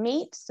attract a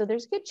mate. So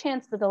there's a good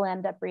chance that they'll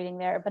end up breeding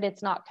there, but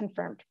it's not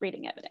confirmed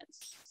breeding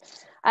evidence.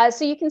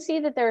 So you can see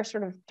that there are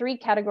sort of three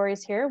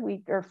categories here,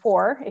 or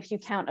four, if you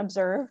count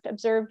observed.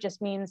 Observed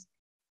just means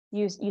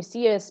you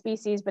see a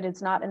species, but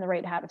it's not in the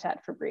right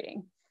habitat for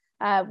breeding.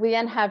 We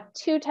then have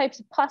two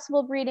types of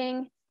possible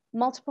breeding,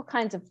 multiple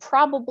kinds of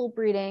probable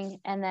breeding,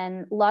 and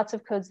then lots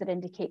of codes that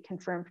indicate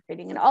confirmed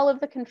breeding. And all of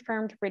the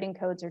confirmed breeding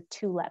codes are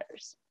 2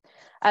 letters.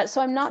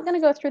 So I'm not going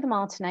to go through them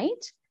all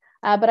tonight,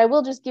 but I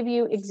will just give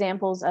you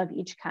examples of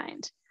each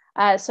kind.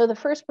 So the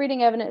first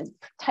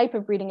type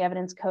of breeding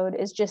evidence code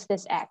is just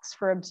this X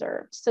for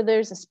observed. So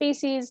there's a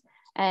species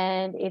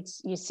and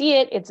you see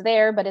it, it's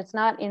there, but it's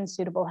not in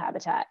suitable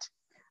habitat.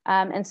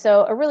 And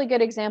so a really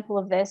good example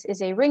of this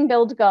is a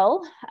ring-billed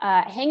gull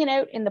hanging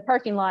out in the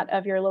parking lot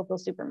of your local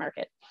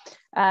supermarket.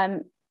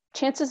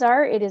 Chances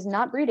are it is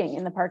not breeding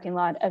in the parking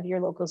lot of your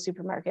local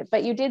supermarket,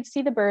 but you did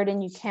see the bird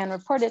and you can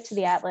report it to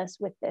the atlas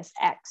with this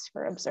X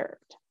for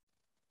observed.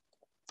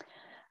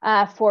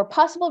 For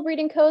possible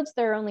breeding codes,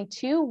 there are only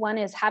 2. One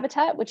is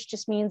habitat, which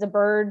just means a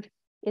bird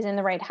is in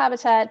the right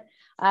habitat,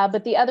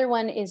 but the other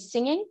one is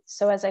singing.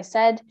 So as I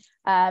said,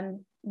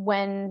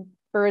 when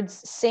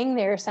birds sing,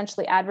 they're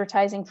essentially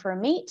advertising for a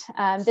mate.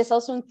 This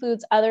also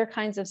includes other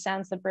kinds of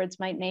sounds that birds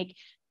might make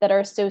that are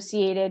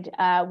associated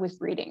with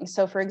breeding.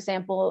 So for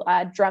example,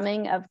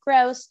 drumming of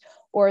grouse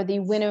or the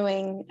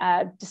winnowing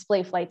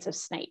display flights of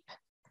snipe.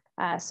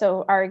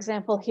 So our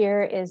example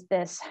here is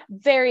this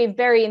very,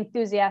 very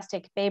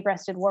enthusiastic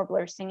bay-breasted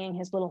warbler singing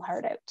his little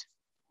heart out.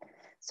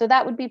 So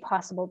that would be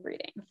possible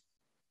breeding.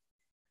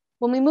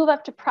 When we move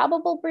up to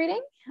probable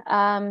breeding,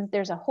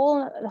 there's a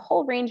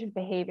whole range of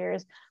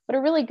behaviors, but a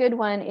really good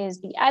one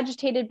is the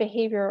agitated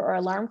behavior or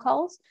alarm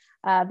calls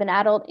of an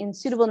adult in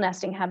suitable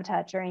nesting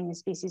habitat during the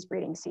species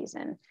breeding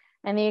season.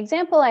 And the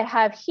example I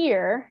have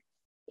here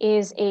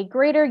is a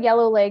greater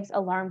yellowlegs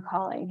alarm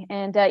calling.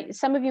 And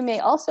some of you may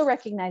also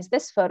recognize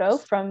this photo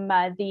from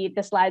the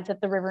slides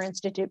that the River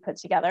Institute put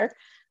together.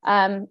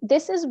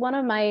 This is one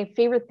of my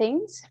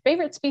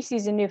favorite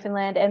species in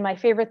Newfoundland, and my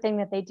favorite thing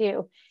that they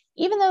do.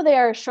 Even though they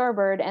are a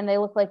shorebird and they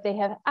look like they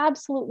have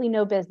absolutely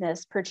no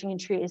business perching in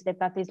trees, they've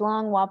got these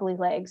long wobbly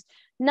legs.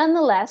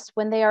 Nonetheless,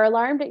 when they are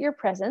alarmed at your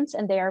presence,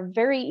 and they are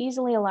very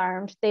easily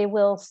alarmed, they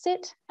will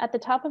sit at the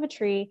top of a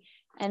tree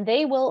and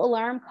they will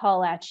alarm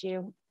call at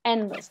you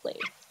endlessly.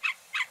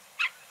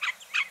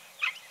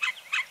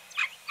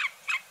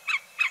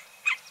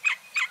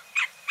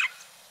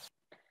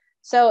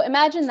 So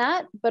imagine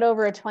that, but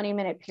over a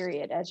 20-minute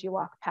period as you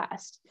walk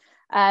past.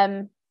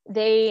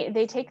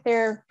 They take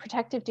their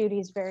protective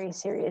duties very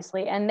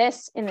seriously. And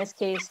this, in this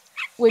case,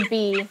 would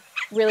be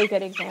a really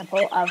good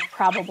example of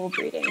probable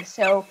breeding.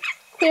 So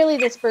clearly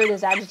this bird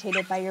is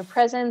agitated by your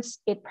presence.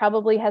 It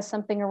probably has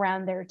something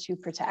around there to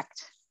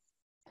protect.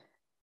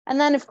 And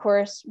then, of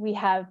course, we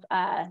have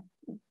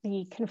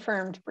the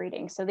confirmed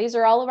breeding. So these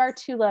are all of our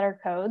 2-letter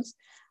codes.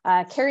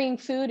 Carrying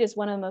food is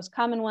one of the most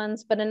common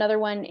ones, but another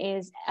one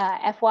is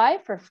FY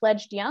for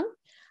fledged young.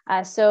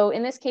 So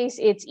in this case,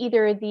 it's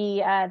either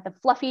the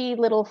fluffy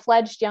little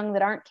fledged young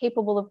that aren't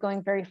capable of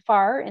going very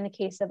far in the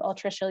case of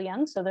altricial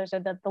young. So those are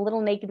the little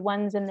naked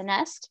ones in the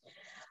nest,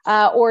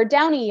 or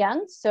downy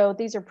young. So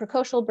these are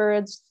precocial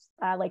birds,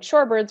 like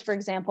shorebirds, for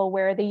example,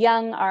 where the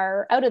young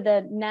are out of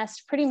the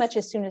nest pretty much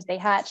as soon as they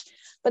hatch,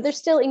 but they're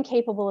still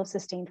incapable of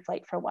sustained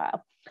flight for a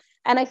while.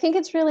 And I think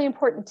it's really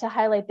important to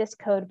highlight this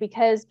code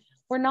because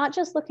we're not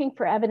just looking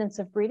for evidence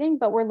of breeding,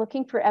 but we're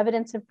looking for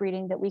evidence of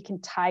breeding that we can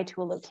tie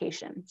to a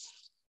location.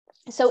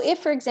 So if,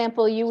 for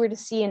example, you were to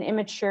see an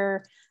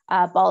immature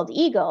bald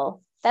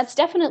eagle, that's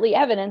definitely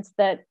evidence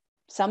that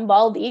some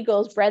bald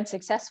eagles bred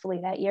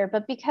successfully that year.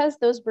 But because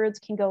those birds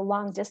can go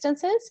long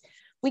distances,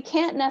 we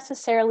can't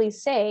necessarily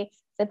say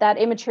that that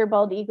immature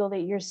bald eagle that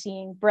you're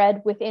seeing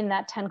bred within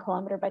that 10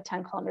 kilometer by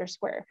 10 kilometer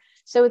square.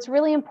 So it's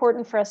really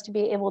important for us to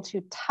be able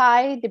to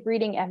tie the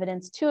breeding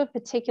evidence to a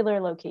particular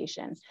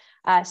location.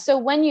 So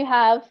when you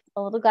have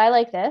a little guy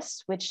like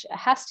this, which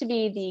has to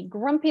be the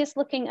grumpiest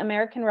looking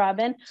American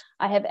robin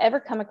I have ever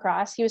come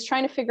across, he was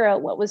trying to figure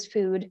out what was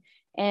food,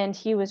 and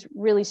he was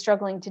really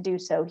struggling to do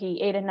so.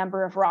 He ate a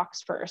number of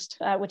rocks first,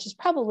 which is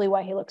probably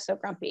why he looks so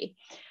grumpy.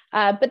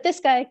 But this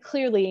guy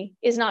clearly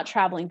is not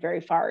traveling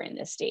very far in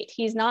this state.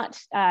 He's not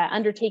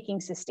undertaking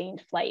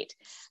sustained flight.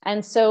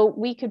 And so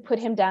we could put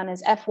him down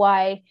as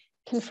FY,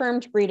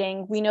 confirmed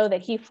breeding. We know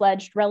that he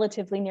fledged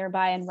relatively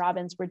nearby, and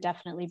robins were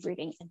definitely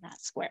breeding in that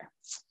square.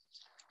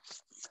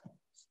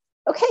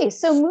 Okay,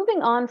 so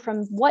moving on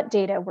from what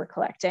data we're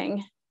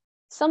collecting,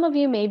 some of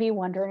you may be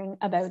wondering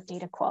about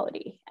data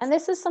quality. And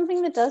this is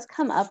something that does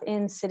come up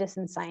in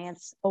citizen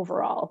science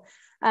overall.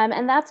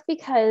 And that's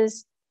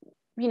because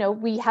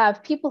we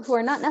have people who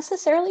are not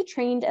necessarily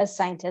trained as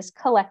scientists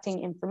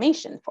collecting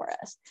information for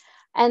us.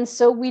 And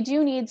so we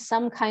do need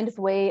some kind of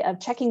way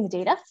of checking the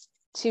data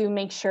to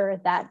make sure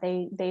that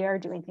they are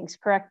doing things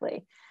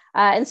correctly.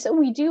 And so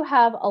we do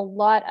have a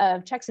lot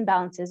of checks and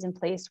balances in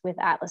place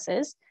with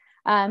atlases.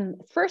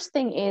 First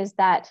thing is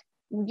that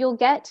you'll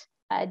get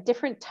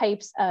different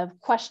types of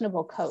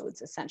questionable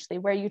codes, essentially,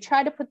 where you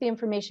try to put the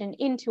information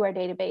into our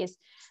database,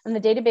 and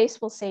the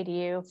database will say to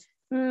you,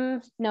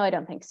 no, I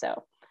don't think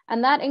so.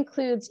 And that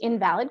includes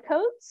invalid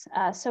codes.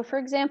 So for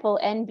example,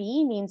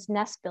 NB means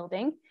nest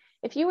building.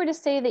 If you were to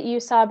say that you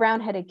saw a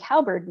brown-headed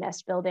cowbird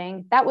nest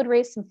building, that would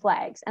raise some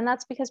flags. And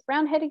that's because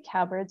brown-headed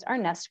cowbirds are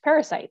nest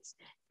parasites.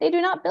 They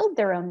do not build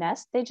their own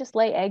nest, they just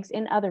lay eggs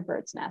in other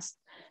birds' nests.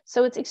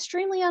 So it's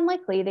extremely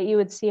unlikely that you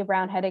would see a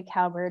brown-headed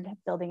cowbird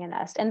building a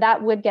nest, and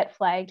that would get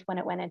flagged when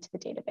it went into the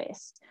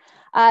database.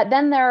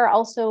 Then there are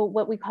also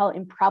what we call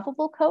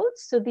improbable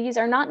codes. So these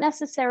are not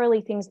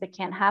necessarily things that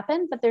can't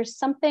happen, but there's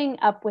something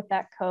up with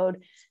that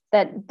code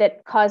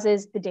that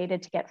causes the data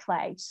to get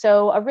flagged.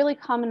 So a really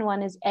common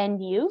one is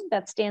NU,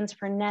 that stands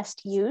for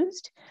nest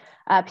used.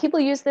 People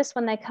use this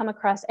when they come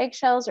across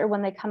eggshells or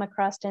when they come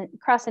across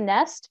a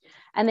nest,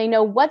 and they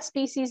know what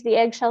species the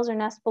eggshells or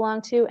nest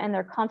belong to, and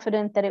they're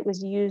confident that it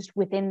was used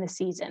within the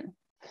season.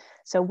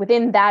 So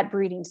within that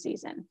breeding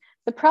season.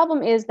 The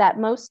problem is that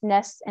most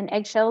nests and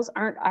eggshells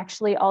aren't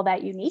actually all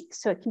that unique.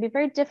 So it can be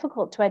very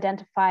difficult to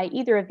identify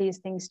either of these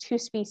things, two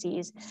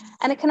species.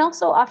 And it can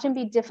also often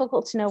be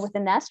difficult to know with a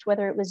nest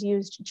whether it was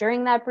used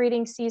during that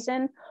breeding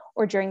season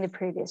or during the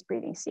previous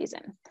breeding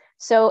season.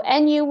 So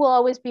NU will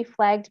always be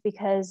flagged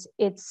because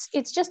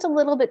it's just a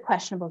little bit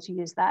questionable to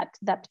use that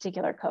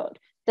particular code.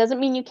 Doesn't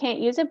mean you can't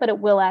use it, but it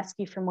will ask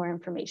you for more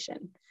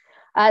information.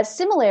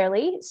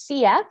 Similarly,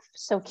 CF,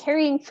 so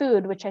carrying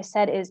food, which I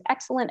said is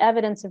excellent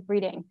evidence of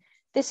breeding.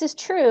 This is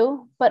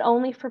true, but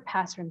only for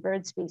passerine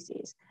bird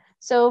species.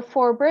 So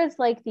for birds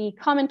like the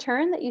common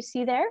tern that you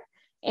see there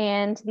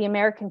and the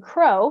American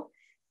crow,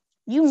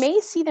 You may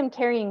see them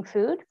carrying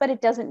food, but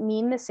it doesn't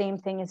mean the same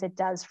thing as it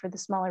does for the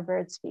smaller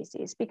bird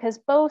species, because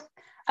both,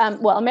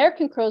 well,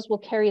 American crows will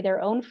carry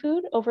their own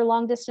food over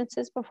long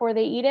distances before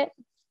they eat it,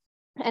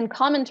 and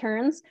common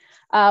terns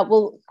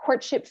will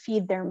courtship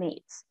feed their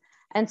mates.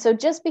 And so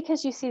just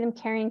because you see them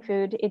carrying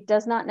food, it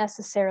does not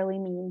necessarily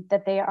mean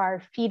that they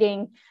are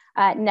feeding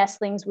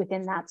nestlings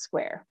within that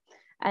square.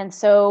 And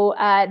so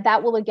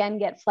that will again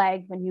get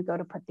flagged when you go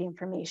to put the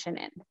information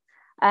in.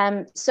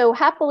 So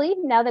happily,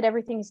 now that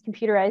everything is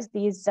computerized,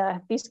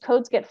 these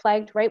codes get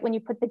flagged right when you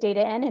put the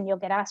data in, and you'll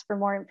get asked for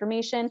more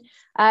information.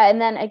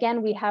 And then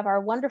again, we have our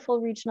wonderful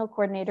regional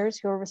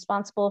coordinators who are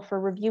responsible for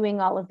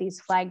reviewing all of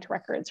these flagged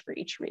records for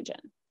each region.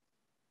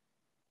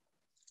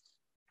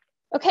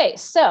 Okay,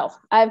 so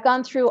I've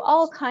gone through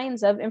all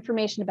kinds of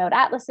information about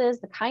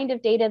atlases, the kind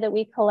of data that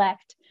we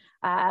collect,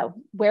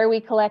 where we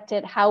collect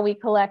it, how we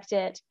collect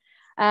it,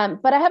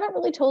 but I haven't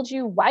really told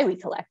you why we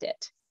collect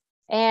it.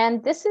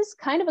 And this is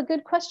kind of a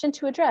good question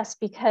to address,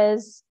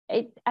 because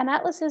an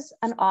atlas is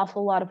an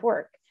awful lot of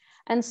work.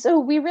 And so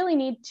we really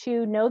need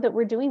to know that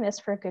we're doing this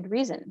for a good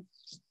reason.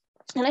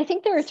 And I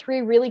think there are three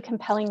really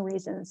compelling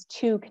reasons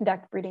to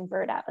conduct breeding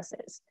bird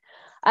atlases.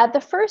 The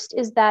first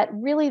is that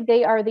really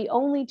they are the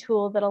only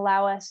tool that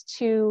allow us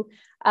to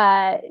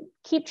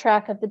keep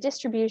track of the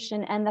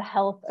distribution and the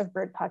health of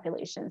bird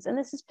populations. And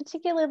this is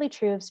particularly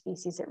true of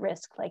species at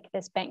risk, like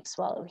this bank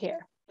swallow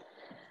here.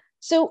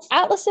 So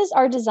atlases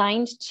are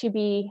designed to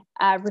be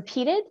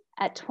repeated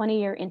at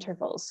 20-year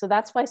intervals. So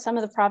that's why some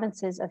of the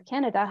provinces of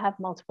Canada have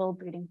multiple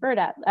breeding bird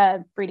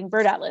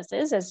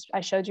atlases, as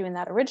I showed you in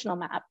that original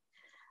map.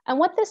 And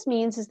what this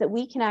means is that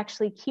we can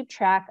actually keep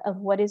track of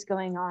what is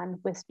going on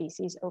with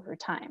species over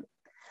time.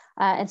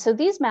 And so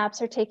these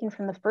maps are taken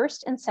from the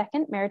first and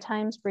second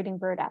Maritimes breeding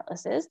bird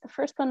atlases. The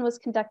first one was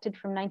conducted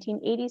from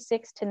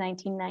 1986 to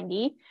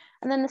 1990,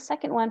 and then the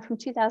second one from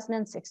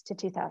 2006 to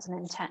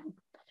 2010.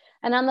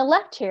 And on the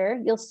left here,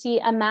 you'll see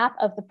a map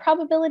of the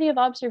probability of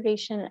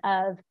observation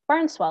of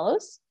barn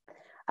swallows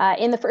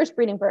in the first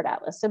breeding bird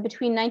atlas, so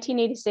between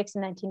 1986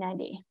 and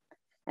 1990.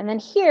 And then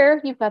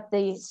here, you've got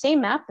the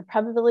same map, the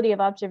probability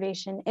of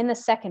observation in the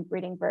second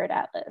breeding bird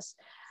atlas.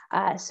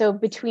 So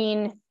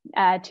between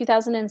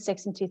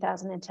 2006 and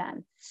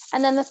 2010.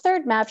 And then the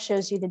third map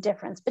shows you the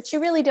difference, but you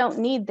really don't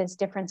need this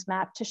difference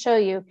map to show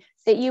you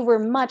that you were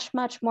much,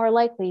 much more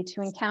likely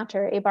to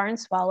encounter a barn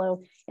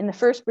swallow in the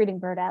first breeding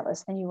bird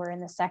atlas than you were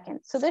in the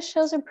second. So this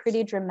shows a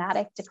pretty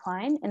dramatic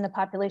decline in the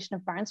population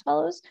of barn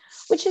swallows,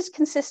 which is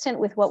consistent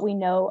with what we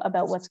know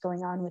about what's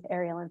going on with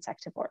aerial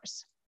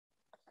insectivores.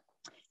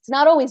 It's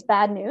not always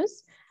bad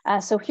news.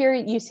 So here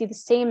you see the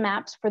same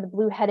maps for the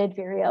blue-headed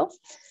vireo.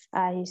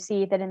 You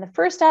see that in the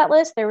first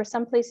atlas, there were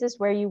some places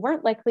where you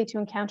weren't likely to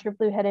encounter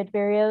blue-headed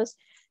vireos.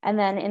 And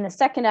then in the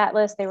second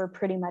atlas, they were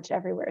pretty much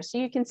everywhere. So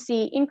you can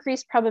see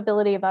increased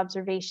probability of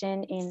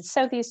observation in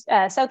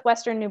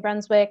southwestern New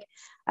Brunswick,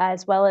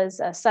 as well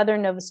as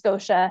southern Nova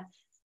Scotia.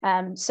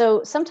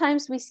 So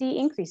sometimes we see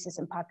increases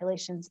in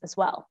populations as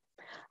well.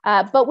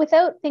 But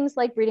without things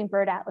like breeding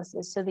bird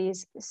atlases, so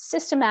these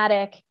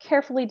systematic,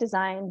 carefully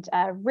designed,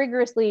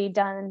 rigorously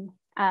done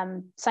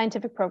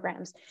scientific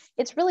programs,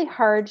 it's really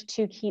hard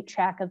to keep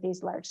track of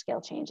these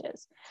large-scale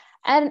changes.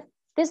 And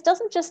this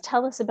doesn't just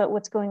tell us about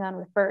what's going on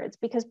with birds,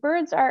 because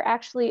birds are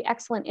actually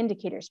excellent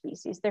indicator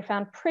species. They're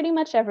found pretty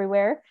much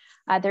everywhere.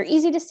 They're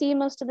easy to see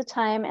most of the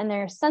time, and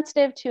they're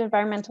sensitive to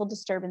environmental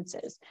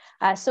disturbances.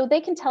 So they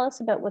can tell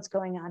us about what's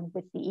going on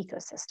with the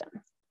ecosystem.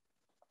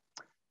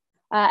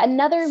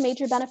 Another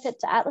major benefit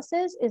to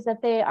atlases is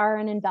that they are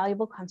an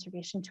invaluable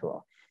conservation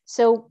tool.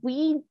 So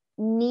we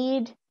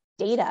need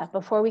data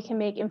before we can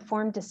make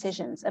informed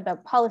decisions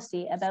about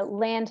policy, about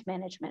land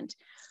management.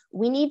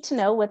 We need to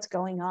know what's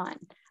going on.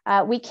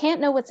 We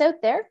can't know what's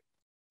out there,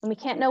 and we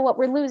can't know what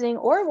we're losing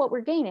or what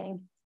we're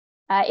gaining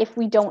if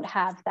we don't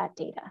have that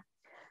data.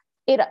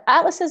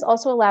 Atlases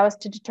also allow us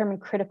to determine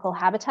critical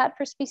habitat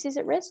for species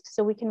at risk,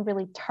 so we can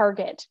really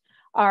target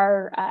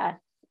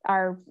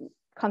our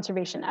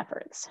conservation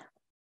efforts.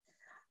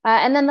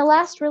 And then the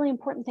last really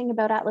important thing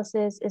about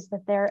atlases is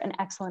that they're an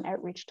excellent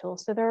outreach tool.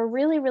 So they're a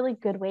really, really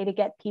good way to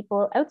get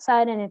people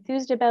outside and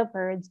enthused about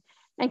birds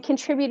and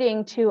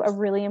contributing to a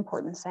really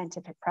important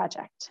scientific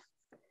project.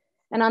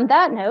 And on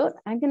that note,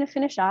 I'm going to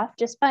finish off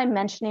just by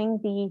mentioning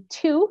the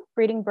 2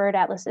 breeding bird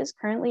atlases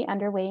currently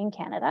underway in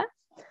Canada.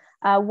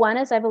 One,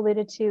 as I've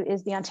alluded to,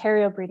 is the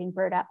Ontario Breeding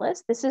Bird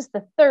Atlas. This is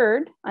the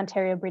 3rd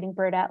Ontario Breeding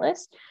Bird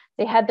Atlas.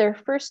 They had their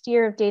first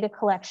year of data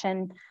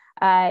collection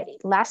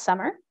last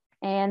summer,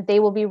 and they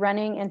will be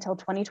running until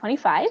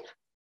 2025.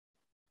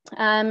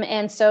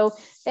 And so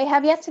they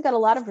have yet to get a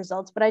lot of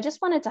results, but I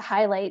just wanted to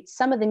highlight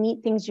some of the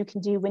neat things you can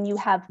do when you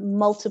have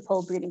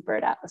multiple breeding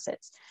bird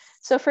atlases.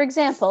 So for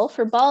example,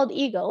 for bald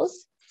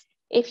eagles,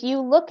 if you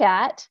look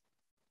at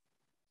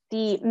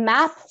the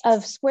map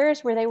of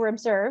squares where they were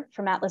observed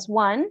from Atlas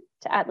 1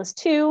 to Atlas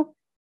 2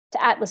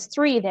 to Atlas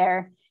 3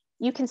 there,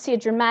 you can see a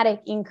dramatic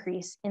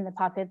increase in the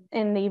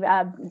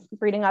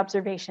breeding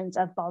observations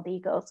of bald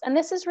eagles. And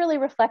this is really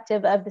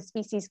reflective of the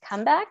species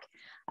comeback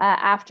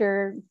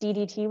after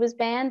DDT was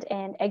banned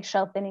and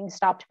eggshell thinning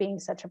stopped being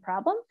such a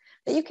problem.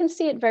 But you can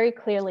see it very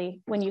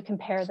clearly when you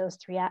compare those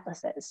three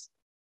atlases.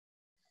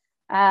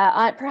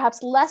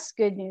 Perhaps less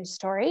good news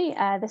story,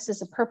 this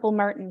is a purple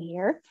martin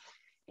here.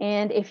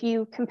 And if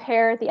you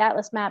compare the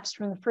atlas maps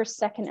from the first,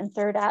 second, and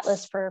third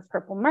atlas for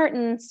purple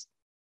martins,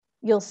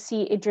 you'll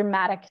see a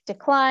dramatic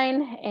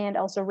decline and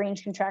also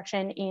range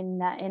contraction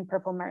in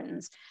purple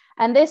martins.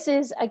 And this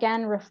is,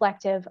 again,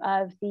 reflective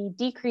of the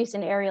decrease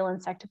in aerial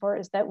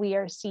insectivores that we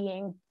are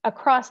seeing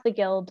across the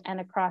guild and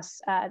across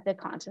the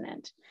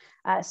continent.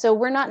 So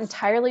we're not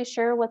entirely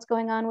sure what's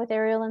going on with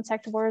aerial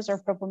insectivores or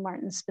purple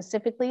martins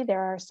specifically.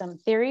 There are some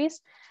theories,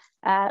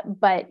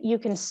 but you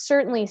can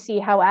certainly see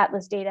how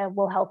atlas data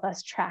will help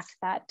us track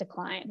that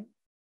decline.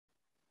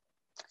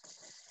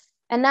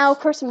 And now, of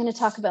course, I'm going to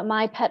talk about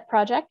my pet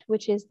project,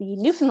 which is the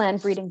Newfoundland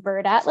Breeding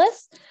Bird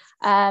Atlas.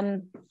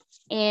 And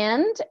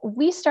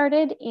we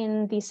started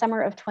in the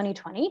summer of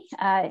 2020.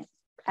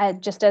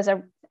 Just as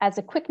a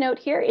quick note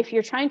here, if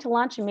you're trying to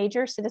launch a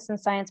major citizen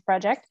science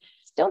project,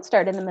 don't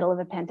start in the middle of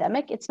a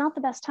pandemic. It's not the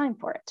best time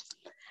for it.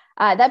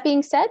 That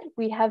being said,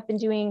 we have been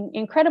doing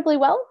incredibly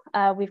well.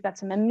 We've got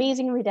some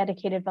amazingly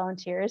dedicated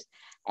volunteers.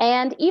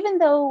 And even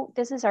though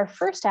this is our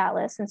first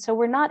atlas, and so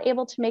we're not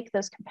able to make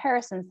those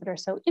comparisons that are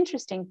so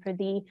interesting for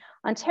the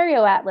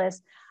Ontario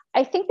Atlas,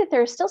 I think that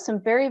there are still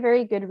some very,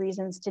 very good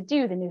reasons to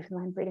do the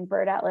Newfoundland Breeding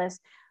Bird Atlas,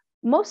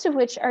 most of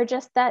which are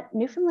just that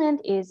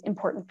Newfoundland is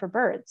important for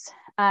birds.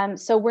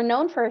 So we're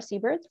known for our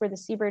seabirds. We're the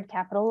seabird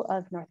capital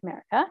of North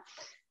America.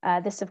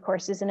 This, of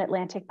course, is an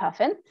Atlantic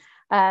puffin.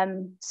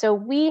 So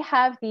we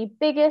have the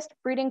biggest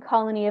breeding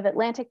colony of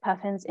Atlantic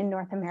puffins in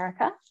North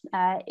America,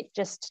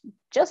 just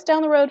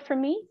down the road from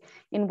me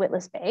in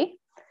Witless Bay.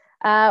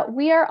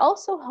 We are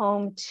also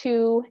home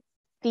to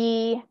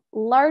the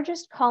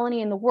largest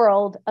colony in the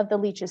world of the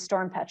Leach's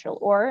storm petrel,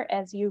 or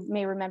as you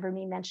may remember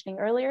me mentioning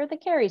earlier, the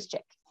Carey's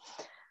chick.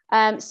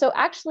 So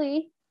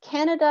actually,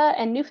 Canada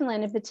and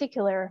Newfoundland in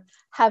particular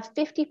have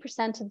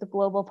 50% of the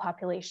global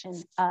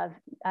population of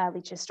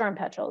Leach's storm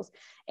petrels.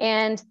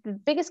 And the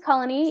biggest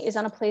colony is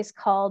on a place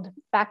called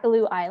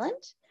Baccalieu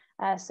Island.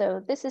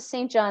 So this is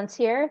St. John's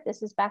here.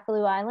 This is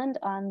Baccalieu Island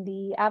on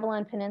the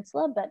Avalon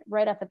Peninsula, but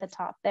right up at the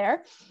top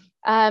there.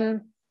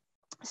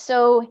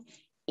 So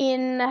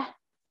in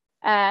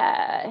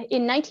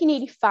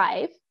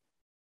 1985,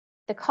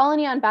 the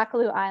colony on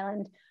Baccalieu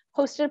Island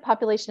hosted a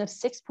population of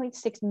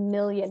 6.6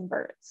 million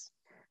birds.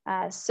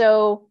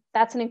 So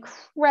that's an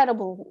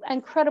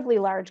incredibly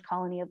large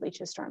colony of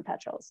Leach's storm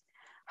petrels.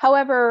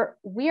 However,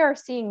 we are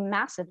seeing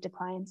massive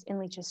declines in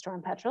Leach's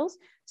storm petrels.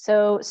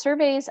 So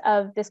surveys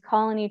of this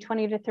colony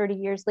 20 to 30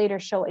 years later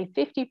show a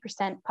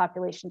 50%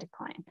 population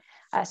decline.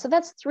 So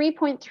that's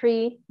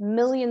 3.3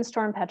 million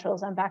storm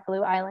petrels on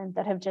Baccalieu Island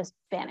that have just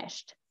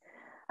vanished.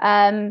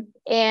 And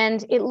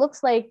it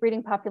looks like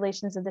breeding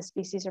populations of this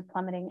species are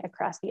plummeting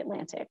across the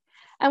Atlantic.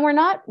 And we're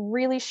not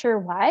really sure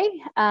why.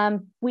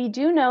 We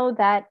do know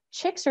that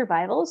chick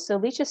survival, so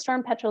Leach's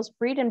storm petrels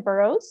breed in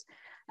burrows,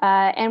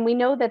 and we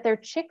know that their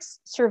chicks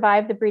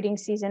survive the breeding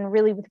season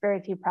really with very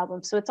few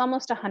problems. So it's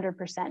almost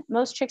 100%.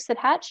 Most chicks that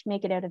hatch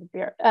make it out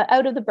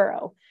of the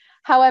burrow.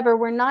 However,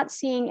 we're not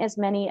seeing as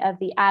many of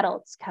the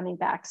adults coming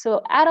back.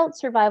 So adult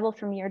survival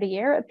from year to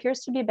year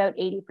appears to be about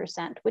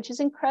 80%, which is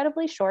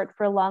incredibly short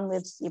for a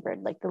long-lived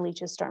seabird like the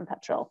Leach's storm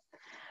petrel.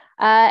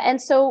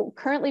 And so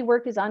currently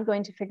work is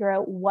ongoing to figure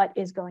out what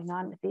is going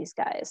on with these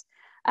guys.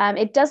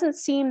 It doesn't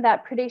seem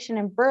that predation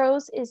in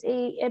burrows is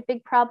a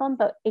big problem,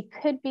 but it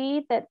could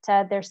be that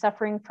they're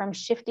suffering from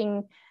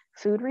shifting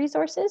food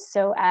resources.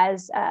 So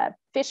as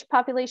fish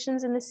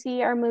populations in the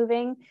sea are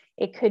moving,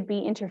 it could be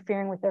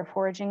interfering with their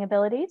foraging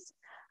abilities.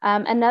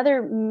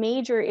 Another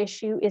major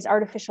issue is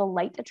artificial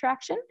light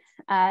attraction.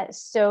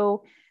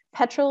 So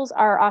petrels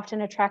are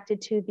often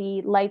attracted to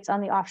the lights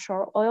on the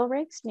offshore oil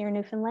rigs near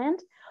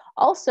Newfoundland.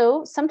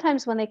 Also,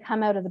 sometimes when they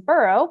come out of the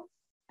burrow,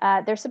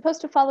 they're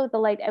supposed to follow the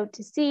light out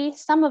to sea.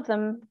 Some of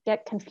them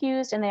get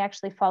confused and they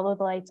actually follow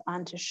the lights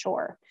onto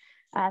shore.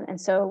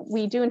 And so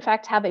we do in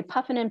fact have a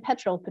puffin and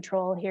petrel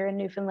patrol here in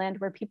Newfoundland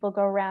where people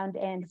go around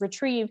and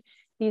retrieve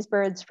these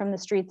birds from the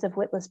streets of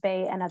Witless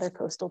Bay and other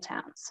coastal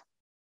towns.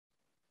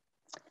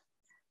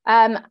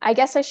 I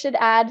guess I should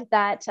add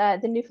that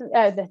the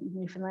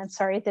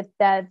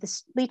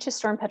Leach's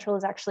storm petrel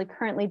is actually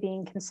currently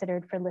being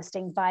considered for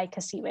listing by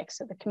CSIWIC,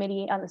 so the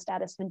Committee on the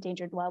Status of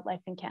Endangered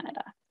Wildlife in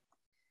Canada.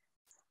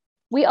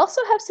 We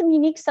also have some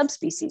unique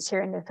subspecies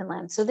here in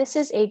Newfoundland. So this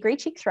is a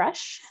gray-cheeked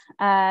thrush.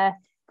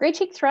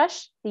 Gray-cheeked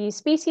thrush, the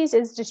species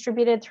is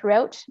distributed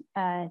throughout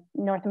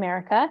North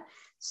America,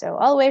 so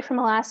all the way from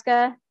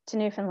Alaska to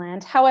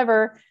Newfoundland.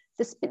 However,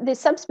 the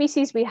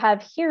subspecies we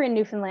have here in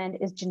Newfoundland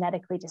is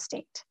genetically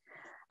distinct.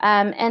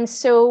 And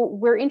so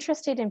we're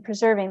interested in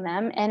preserving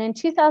them. And in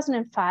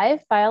 2005,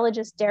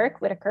 biologist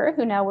Derek Whitaker,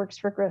 who now works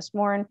for Gros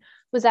Morne,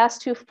 was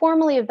asked to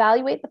formally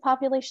evaluate the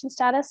population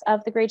status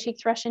of the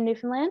gray-cheeked thrush in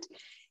Newfoundland.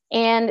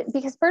 And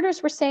because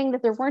birders were saying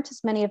that there weren't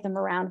as many of them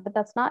around, but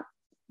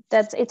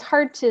it's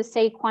hard to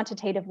say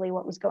quantitatively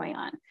what was going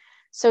on.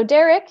 So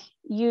Derek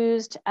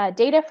used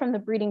data from the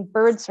Breeding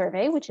Bird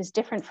Survey, which is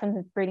different from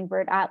the Breeding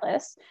Bird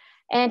Atlas.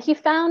 And he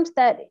found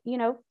that,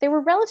 they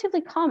were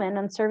relatively common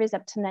on surveys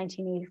up to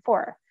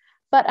 1984.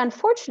 But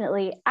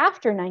unfortunately,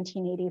 after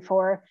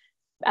 1984,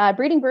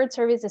 breeding bird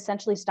surveys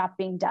essentially stopped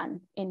being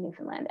done in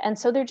Newfoundland. And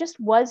so there just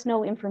was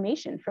no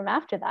information from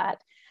after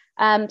that.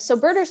 So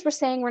birders were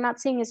saying we're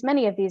not seeing as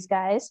many of these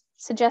guys,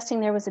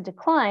 suggesting there was a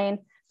decline,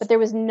 but there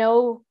was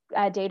no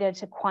data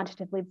to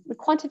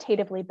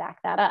quantitatively back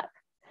that up.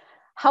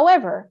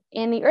 However,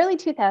 in the early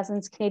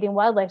 2000s, Canadian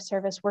Wildlife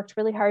Service worked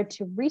really hard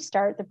to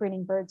restart the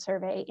breeding bird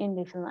survey in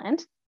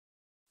Newfoundland.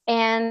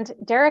 And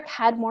Derek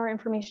had more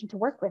information to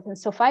work with. And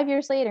so 5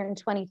 years later, in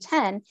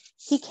 2010,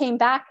 he came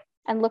back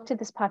and looked at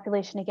this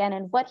population again.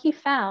 And what he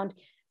found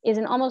is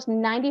an almost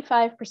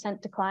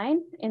 95%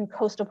 decline in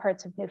coastal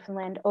parts of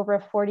Newfoundland over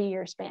a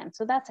 40-year span.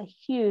 So that's a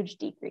huge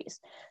decrease.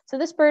 So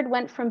this bird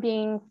went from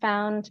being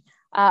found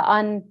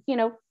on,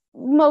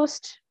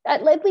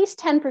 at least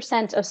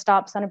 10% of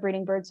stops on a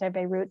breeding bird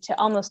survey route to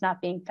almost not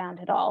being found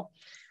at all.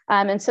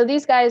 And so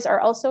these guys are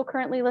also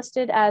currently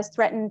listed as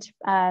threatened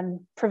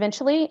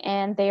provincially,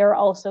 and they are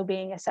also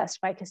being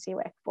assessed by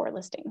CSIWIC for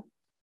listing.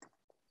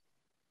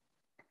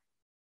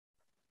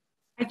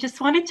 I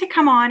just wanted to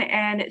come on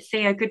and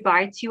say a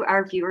goodbye to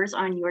our viewers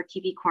on Your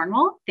TV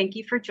Cornwall. Thank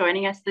you for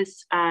joining us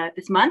this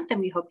month, and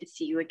we hope to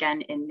see you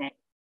again in May.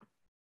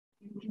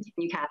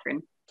 Continue,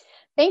 Catherine.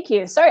 Thank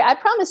you. Sorry, I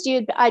promised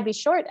you I'd be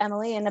short,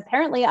 Emily, and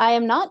apparently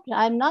I'm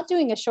not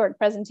doing a short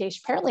presentation.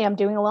 Apparently I'm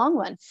doing a long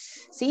one.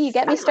 See, you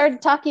get me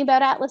started talking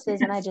about atlases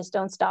and I just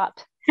don't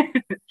stop.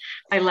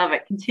 I love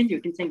it.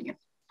 Continue.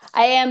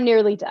 I am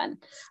nearly done.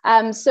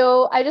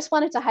 So I just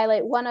wanted to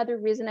highlight one other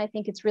reason I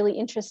think it's really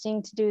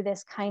interesting to do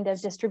this kind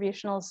of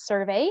distributional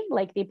survey,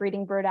 like the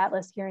Breeding Bird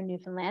Atlas here in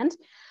Newfoundland.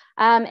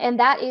 And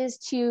that is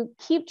to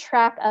keep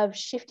track of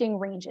shifting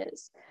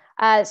ranges.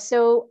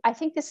 So I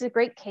think this is a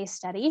great case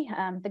study.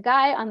 The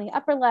guy on the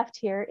upper left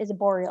here is a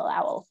boreal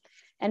owl.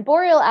 And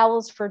boreal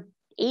owls for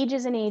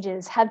ages and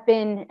ages have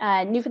been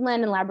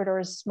Newfoundland and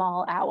Labrador's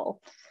small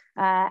owl.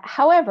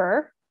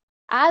 However,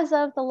 as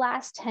of the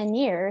last 10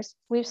 years,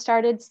 we've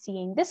started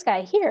seeing this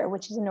guy here,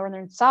 which is a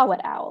northern saw-whet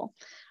owl.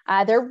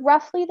 They're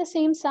roughly the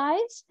same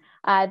size.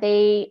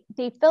 They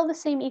fill the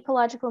same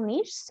ecological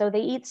niche. So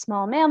they eat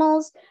small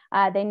mammals,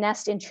 they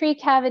nest in tree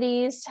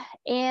cavities,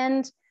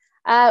 and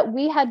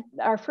we had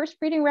our first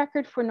breeding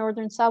record for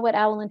northern saw-whet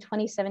owl in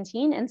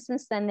 2017, and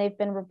since then they've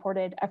been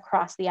reported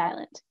across the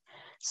island.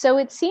 So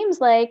it seems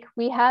like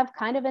we have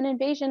kind of an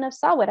invasion of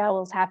saw-whet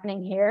owls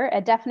happening here,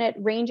 a definite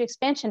range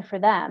expansion for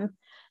them.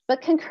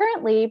 But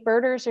concurrently,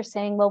 birders are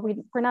saying, well,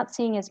 we're not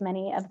seeing as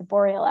many of the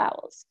boreal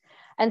owls.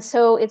 And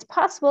so it's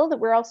possible that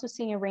we're also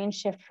seeing a range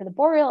shift for the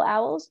boreal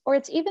owls, or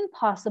it's even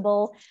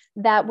possible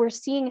that we're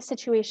seeing a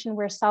situation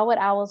where saw-whet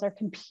owls are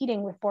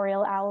competing with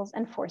boreal owls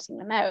and forcing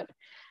them out.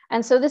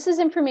 And so this is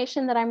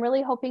information that I'm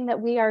really hoping that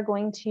we are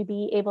going to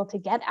be able to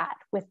get at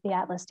with the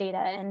Atlas data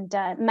and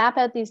map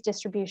out these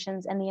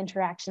distributions and the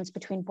interactions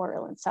between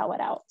boreal and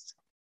saw-whet owls.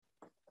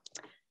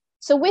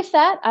 So with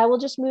that, I will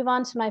just move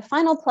on to my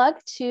final plug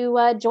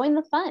to join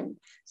the fun.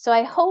 So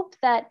I hope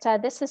that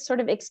this has sort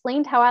of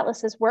explained how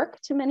atlases work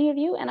to many of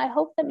you, and I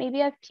hope that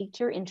maybe I've piqued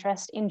your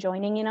interest in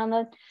joining in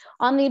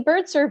on the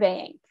bird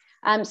surveying.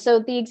 So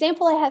the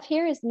example I have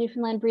here is the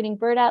Newfoundland Breeding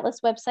Bird Atlas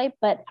website,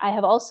 but I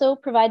have also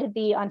provided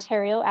the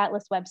Ontario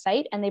Atlas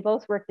website, and they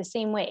both work the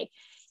same way.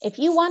 If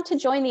you want to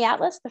join the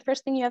Atlas, the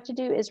first thing you have to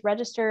do is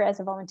register as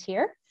a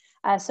volunteer.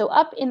 So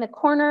up in the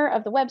corner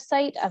of the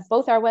website, of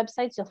both our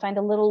websites, you'll find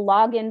a little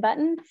login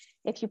button.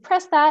 If you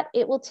press that,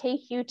 it will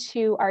take you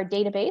to our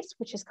database,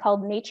 which is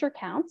called Nature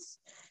Counts.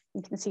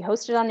 You can see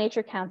hosted on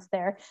Nature Counts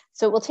there.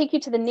 So it will take you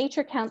to the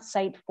Nature Counts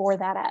site for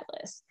that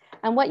atlas.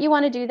 And what you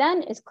want to do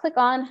then is click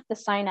on the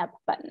sign up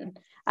button.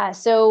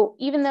 So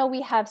even though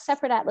we have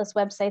separate atlas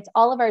websites,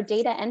 all of our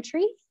data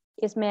entry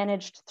is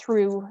managed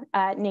through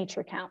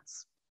Nature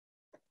Counts.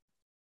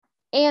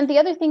 And the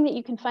other thing that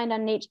you can find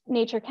on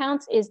Nature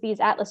Counts is these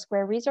Atlas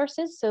Square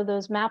resources. So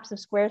those maps of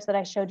squares that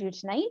I showed you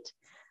tonight,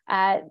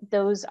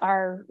 those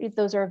are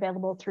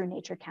available through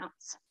Nature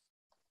Counts.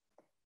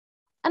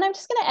 And I'm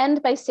just going to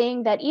end by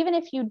saying that even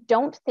if you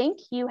don't think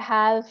you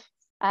have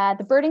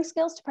the birding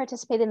skills to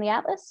participate in the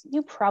Atlas,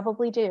 you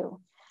probably do.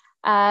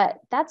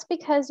 That's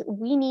because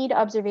we need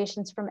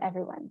observations from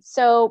everyone.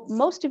 So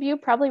most of you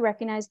probably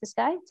recognize this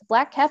guy. It's a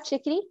black-capped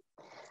chickadee.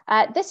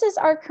 This is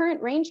our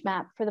current range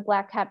map for the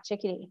black-capped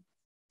chickadee.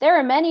 There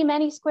are many,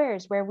 many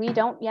squares where we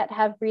don't yet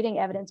have breeding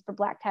evidence for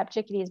black-capped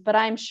chickadees, but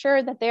I'm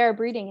sure that they are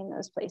breeding in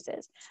those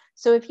places.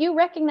 So if you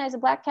recognize a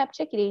black-capped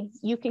chickadee,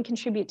 you can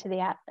contribute to the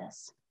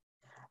Atlas.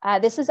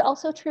 This is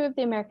also true of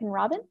the American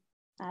robin.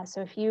 So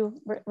if you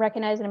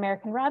recognize an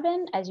American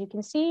robin, as you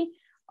can see,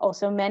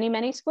 also many,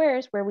 many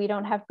squares where we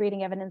don't have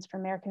breeding evidence for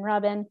American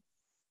robin,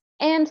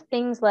 and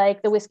things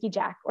like the whiskey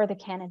jack or the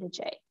Canada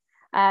jay.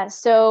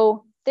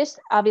 So this,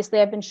 obviously,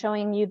 I've been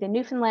showing you the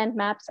Newfoundland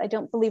maps. I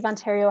don't believe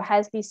Ontario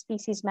has these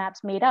species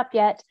maps made up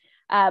yet,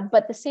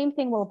 but the same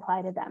thing will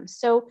apply to them.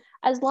 So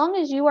as long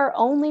as you are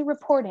only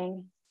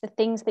reporting the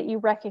things that you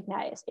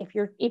recognize, if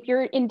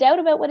you're in doubt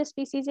about what a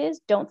species is,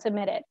 don't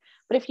submit it.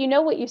 But if you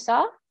know what you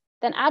saw,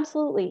 then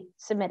absolutely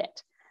submit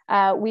it.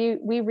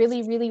 We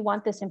really, really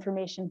want this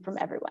information from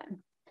everyone.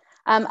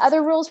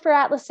 Other rules for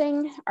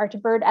atlasing are to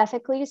bird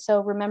ethically.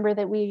 So remember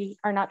that we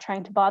are not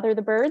trying to bother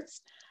the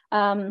birds.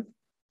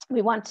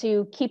 We want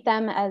to keep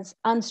them as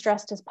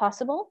unstressed as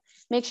possible.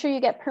 Make sure you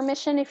get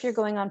permission if you're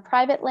going on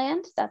private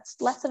land. That's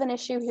less of an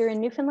issue here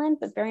in Newfoundland,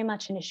 but very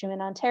much an issue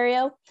in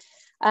Ontario.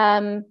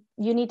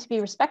 You need to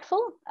be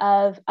respectful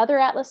of other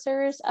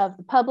atlasers, of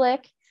the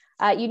public.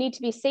 You need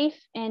to be safe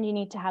and you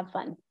need to have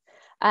fun.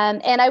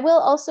 And I will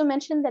also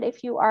mention that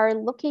if you are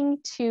looking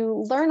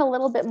to learn a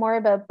little bit more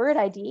about bird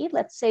ID,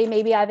 let's say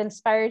maybe I've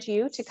inspired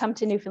you to come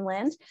to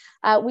Newfoundland,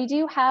 we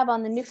do have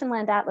on the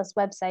Newfoundland Atlas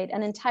website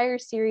an entire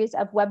series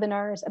of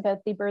webinars about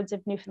the birds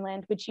of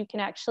Newfoundland, which you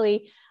can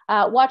actually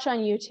watch on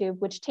YouTube,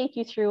 which take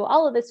you through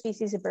all of the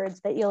species of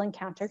birds that you'll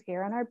encounter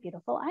here on our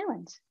beautiful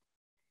island.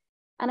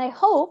 And I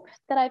hope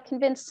that I've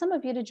convinced some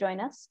of you to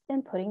join us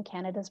in putting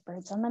Canada's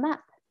birds on the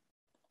map.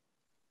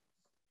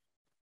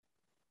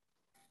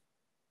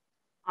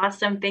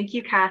 Awesome. Thank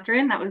you,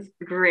 Catherine. That was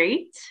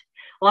great.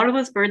 A lot of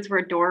those birds were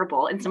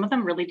adorable, and some of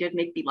them really did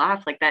make me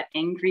laugh, like that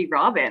angry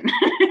robin.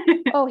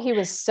 Oh, he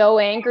was so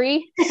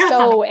angry,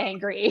 so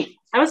angry.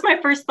 That was my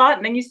first thought,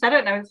 and then you said it,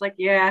 and I was like,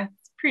 yeah,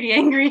 it's pretty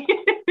angry.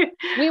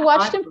 We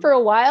watched him for a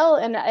while,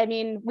 and I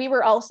mean, we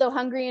were also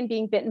hungry and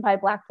being bitten by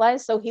black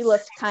flies, so he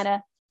looked kind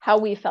of how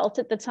we felt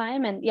at the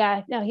time. And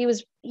yeah, no, he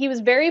was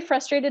very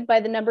frustrated by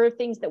the number of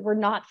things that were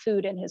not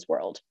food in his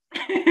world.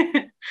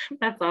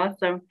 That's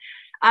awesome.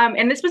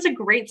 And this was a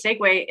great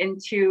segue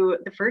into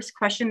the first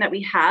question that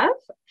we have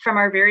from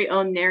our very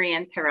own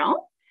Marianne Perron.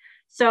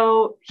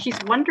 So she's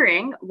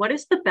wondering, what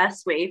is the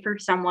best way for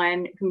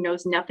someone who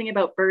knows nothing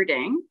about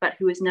birding, but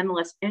who is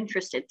nonetheless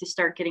interested to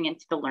start getting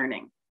into the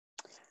learning?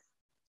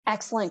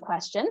 Excellent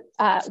question.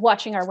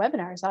 Watching our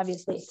webinars,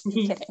 obviously.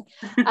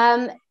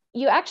 Kidding.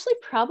 You actually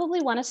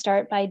probably want to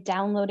start by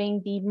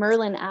downloading the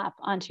Merlin app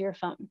onto your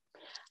phone.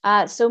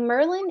 So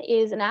Merlin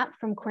is an app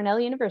from Cornell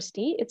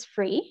University. It's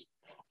free.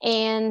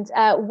 And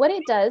what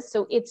it does,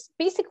 so it's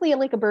basically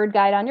like a bird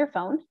guide on your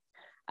phone,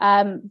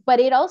 but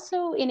it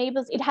also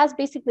it has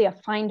basically a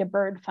find a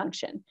bird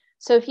function.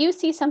 So if you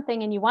see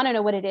something and you want to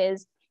know what it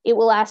is, it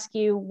will ask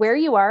you where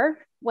you are,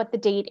 what the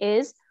date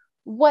is,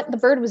 what the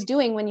bird was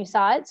doing when you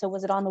saw it. So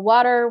was it on the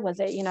water? Was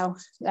it,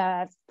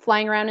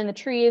 flying around in the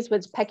trees?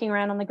 Was it pecking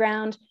around on the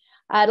ground?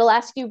 It'll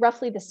ask you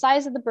roughly the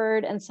size of the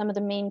bird and some of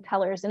the main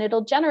colors, and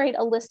it'll generate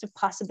a list of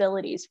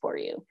possibilities for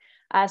you.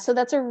 So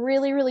that's a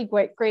really, really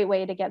great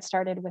way to get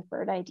started with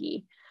bird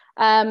ID.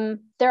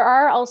 There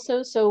are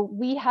also, so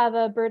we have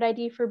a bird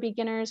ID for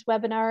beginners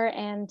webinar,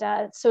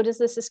 and so does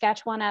the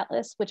Saskatchewan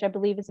Atlas, which I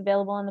believe is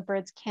available on the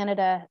Birds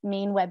Canada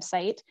main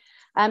website.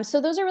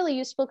 So those are really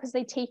useful because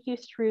they take you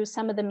through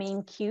some of the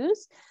main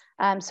cues.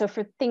 So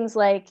for things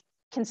like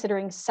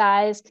considering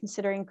size,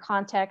 considering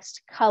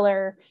context,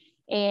 color,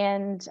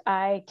 and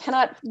I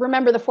cannot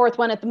remember the fourth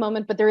one at the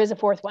moment, but there is a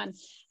fourth one.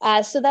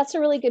 So that's a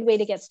really good way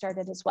to get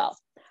started as well.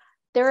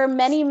 There are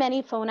many,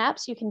 many phone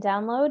apps you can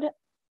download.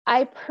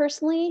 I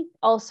personally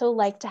also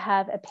like to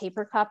have a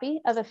paper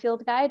copy of a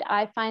field guide.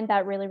 I find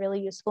that really,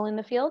 really useful in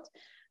the field.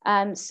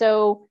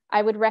 So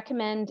I would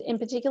recommend, in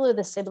particular,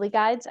 the Sibley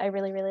guides. I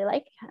really, really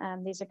like.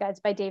 These are guides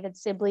by David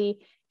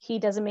Sibley. He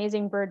does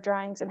amazing bird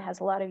drawings and has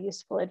a lot of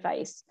useful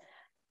advice.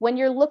 When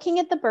you're looking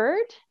at the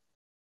bird,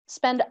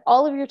 spend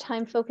all of your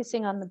time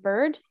focusing on the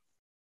bird,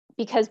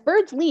 because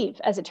birds leave,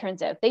 as it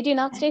turns out. They do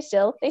not stay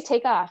still, they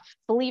take off.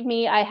 Believe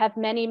me, I have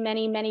many,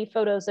 many, many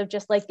photos of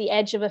just like the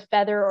edge of a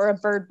feather or a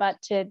bird butt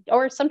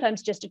or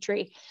sometimes just a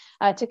tree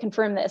to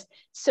confirm this.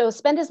 So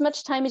spend as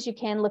much time as you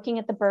can looking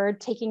at the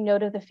bird, taking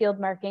note of the field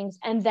markings,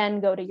 and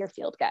then go to your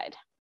field guide.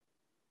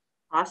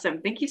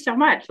 Awesome, thank you so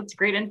much. That's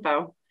great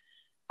info.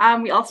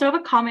 We also have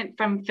a comment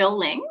from Phil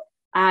Ling.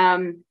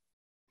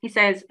 He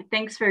says,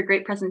 thanks for a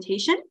great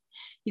presentation.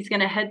 He's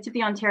going to head to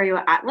the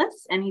Ontario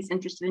Atlas and he's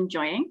interested in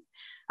joining.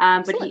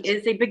 But he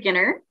is a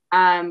beginner,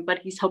 but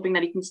he's hoping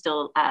that he can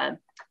still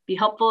be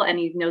helpful, and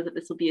he knows that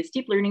this will be a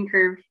steep learning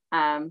curve.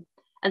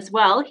 As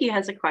well, he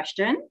has a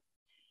question.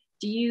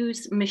 Do you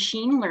use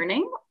machine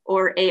learning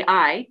or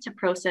AI to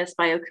process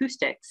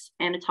bioacoustics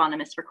and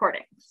autonomous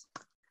recordings?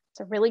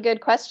 It's a really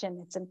good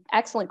question. It's an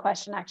excellent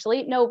question,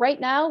 actually. No,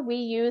 right now we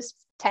use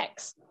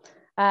text.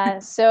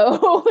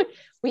 So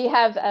we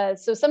have,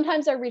 so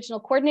sometimes our regional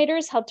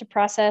coordinators help to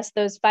process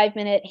those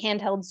 5-minute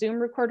handheld Zoom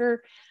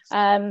recorder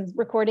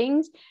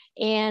recordings.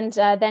 And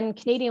then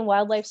Canadian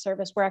Wildlife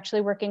Service, we're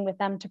actually working with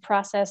them to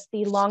process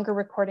the longer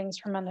recordings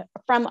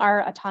from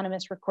our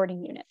autonomous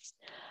recording units.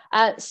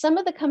 Some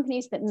of the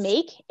companies that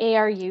make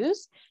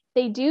ARUs,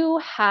 they do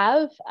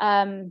have,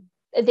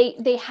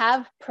 they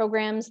have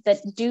programs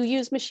that do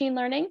use machine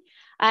learning,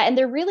 and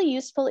they're really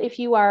useful if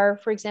you are,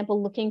 for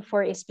example, looking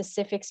for a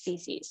specific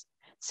species.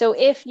 So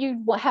if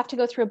you have to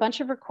go through a bunch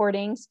of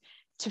recordings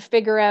to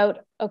figure out,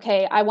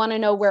 okay, I want to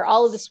know where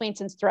all of the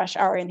Swainson's thrush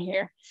are in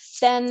here,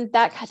 then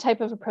that type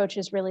of approach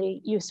is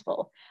really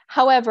useful.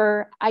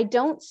 However, I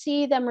don't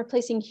see them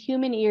replacing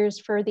human ears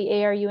for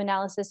the ARU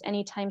analysis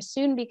anytime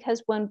soon,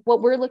 because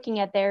what we're looking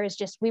at there is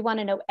just, we want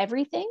to know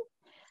everything.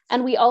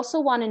 And we also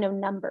want to know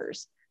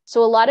numbers.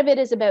 So a lot of it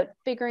is about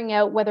figuring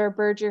out whether a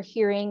bird you're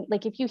hearing,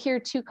 like if you hear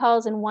two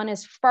calls and one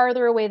is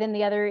farther away than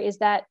the other, is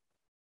that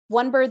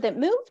one bird that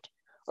moved,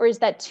 or is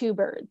that two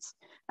birds?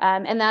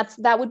 And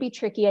that would be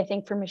tricky, I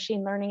think, for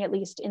machine learning, at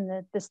least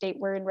in the state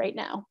we're in right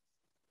now.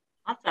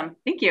 Awesome,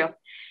 thank you.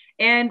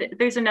 And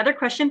there's another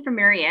question from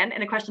Marianne,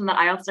 and a question that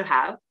I also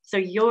have. So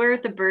you're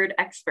the bird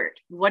expert.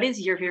 What is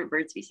your favorite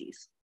bird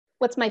species?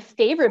 What's my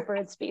favorite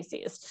bird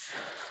species?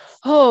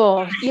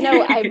 Oh,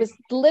 I was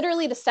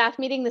literally at a staff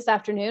meeting this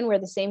afternoon where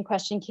the same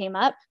question came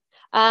up.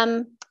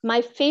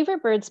 My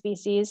favorite bird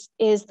species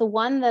is the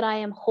one that I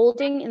am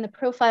holding in the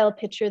profile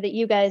picture that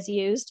you guys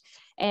used,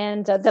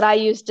 and that I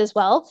used as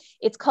well.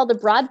 It's called a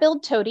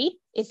broad-billed toady.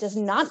 It does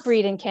not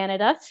breed in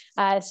Canada.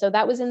 So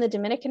that was in the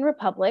Dominican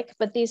Republic,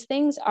 but these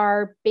things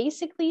are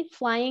basically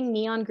flying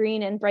neon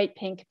green and bright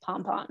pink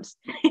pom-poms.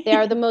 They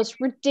are the most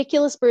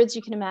ridiculous birds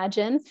you can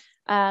imagine.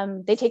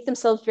 They take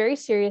themselves very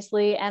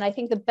seriously. And I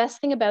think the best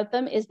thing about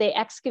them is they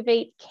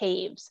excavate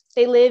caves.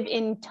 They live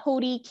in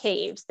toady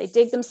caves. They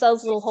dig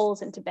themselves little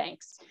holes into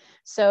banks.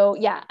 So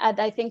yeah,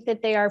 I think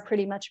that they are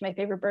pretty much my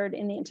favorite bird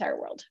in the entire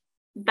world.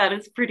 That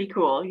is pretty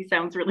cool. He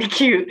sounds really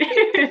cute.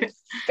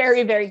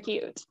 Very, very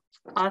cute.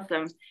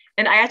 Awesome.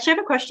 And I actually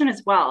have a question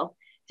as well.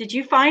 Did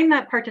you find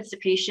that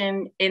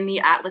participation in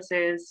the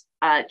atlases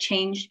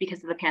changed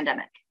because of the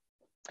pandemic?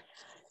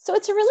 So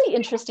it's a really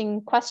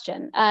interesting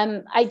question.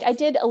 I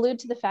did allude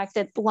to the fact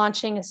that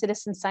launching a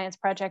citizen science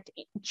project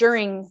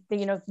during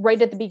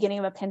right at the beginning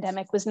of a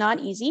pandemic was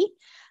not easy.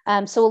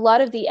 So a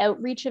lot of the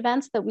outreach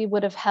events that we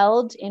would have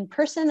held in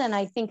person, and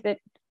I think that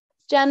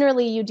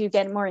generally you do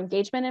get more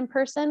engagement in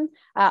person.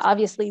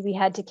 Obviously we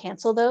had to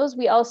cancel those.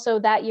 We also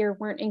that year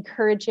weren't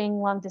encouraging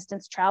long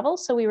distance travel.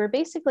 So we were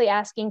basically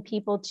asking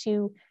people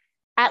to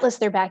atlas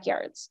their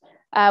backyards,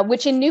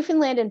 which in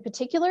Newfoundland in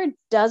particular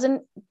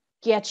doesn't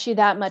get you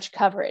that much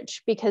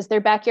coverage, because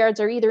their backyards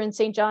are either in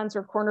St. John's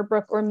or Corner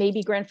Brook or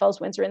maybe Grand Falls,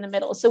 Windsor in the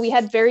middle. So we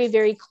had very,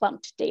 very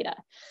clumped data.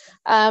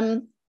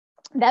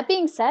 That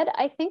being said,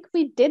 I think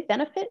we did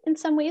benefit in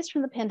some ways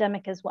from the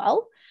pandemic as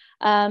well.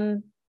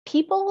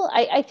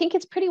 I think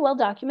it's pretty well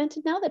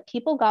documented now that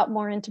people got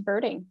more into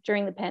birding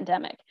during the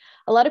pandemic.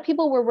 A lot of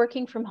people were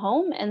working from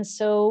home, and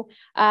so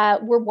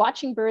we're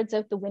watching birds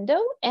out the window.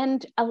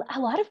 And a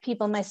lot of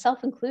people,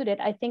 myself included,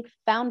 I think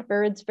found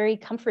birds very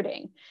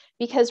comforting,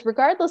 because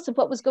regardless of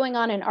what was going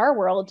on in our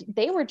world,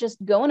 they were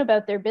just going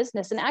about their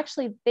business. And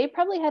actually, they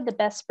probably had the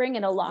best spring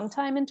in a long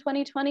time in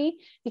 2020,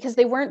 because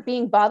they weren't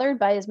being bothered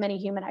by as many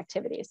human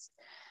activities.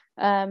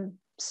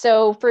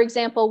 So for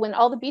example, when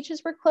all the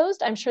beaches were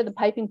closed, I'm sure the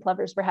piping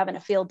plovers were having a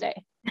field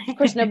day. Of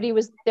course, nobody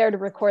was there to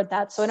record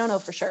that, so I don't know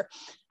for sure.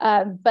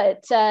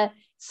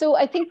 So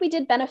I think we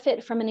did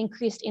benefit from an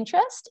increased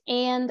interest.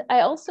 And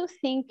I also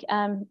think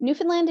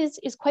Newfoundland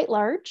is quite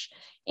large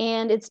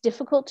and it's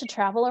difficult to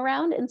travel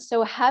around. And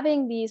so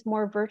having these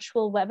more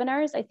virtual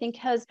webinars, I think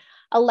has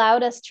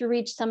allowed us to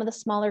reach some of the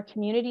smaller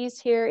communities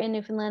here in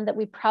Newfoundland that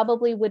we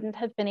probably wouldn't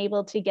have been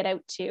able to get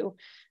out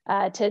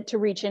to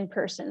reach in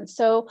person.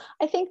 So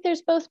I think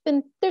there's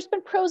been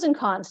pros and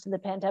cons to the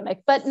pandemic,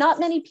 but not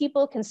many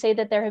people can say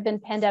that there have been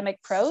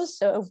pandemic pros.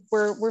 So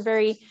we're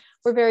very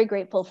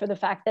grateful for the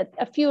fact that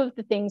a few of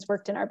the things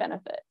worked in our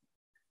benefit.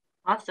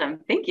 Awesome,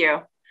 thank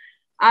you.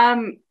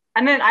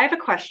 And then I have a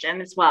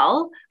question as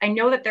well. I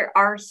know that there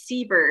are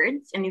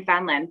seabirds in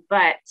Newfoundland,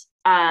 but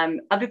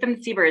other than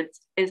the seabirds,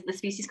 is the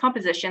species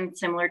composition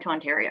similar to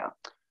Ontario?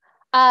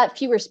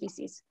 Fewer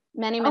species.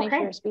 Many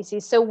fewer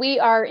species. So we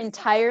are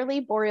entirely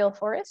boreal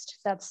forest.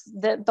 That's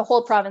the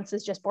whole province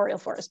is just boreal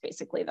forest,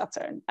 basically. That's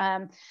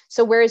our,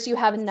 so whereas you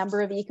have a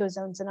number of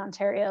ecozones in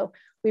Ontario,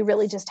 we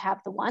really just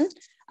have the one.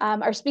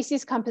 Our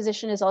species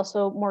composition is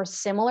also more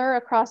similar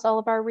across all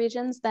of our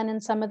regions than in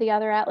some of the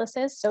other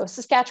atlases. So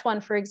Saskatchewan,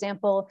 for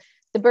example,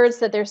 the birds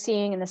that they're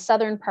seeing in the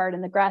southern part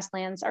in the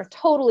grasslands are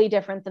totally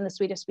different than the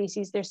suite of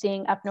species they're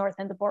seeing up north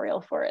in the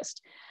boreal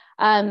forest.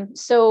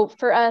 So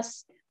for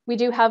us, we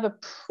do have a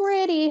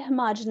pretty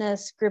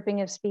homogeneous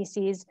grouping of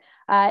species.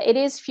 It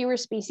is fewer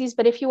species,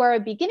 but if you are a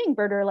beginning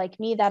birder like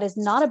me, that is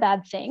not a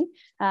bad thing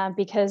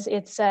because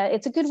it's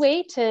a good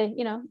way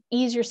to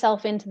ease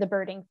yourself into the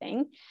birding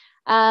thing.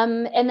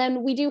 And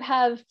then we do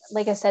have,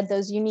 like I said,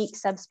 those unique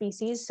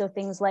subspecies. So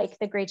things like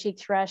the gray-cheeked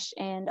thrush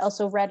and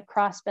also red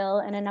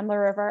crossbill and a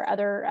number of our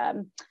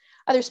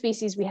other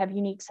species. We have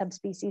unique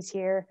subspecies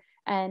here.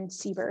 And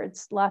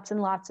seabirds, lots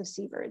and lots of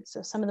seabirds.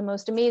 So some of the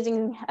most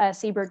amazing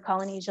seabird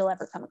colonies you'll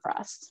ever come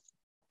across.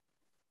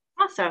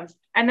 Awesome.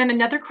 And then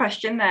another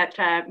question that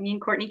me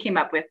and Courtney came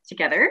up with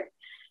together.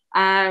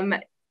 Do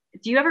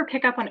you ever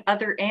pick up on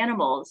other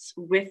animals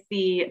with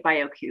the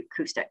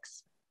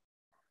bioacoustics?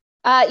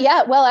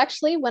 Yeah, well,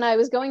 actually, when I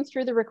was going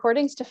through the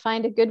recordings to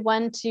find a good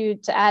one to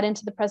add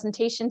into the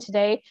presentation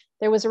today,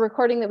 there was a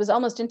recording that was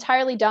almost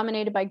entirely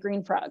dominated by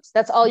green frogs.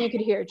 That's all you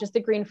could hear, just the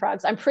green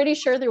frogs. I'm pretty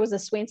sure there was a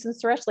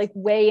Swainson's thrush like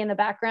way in the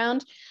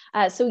background.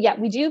 So yeah,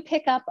 we do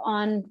pick up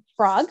on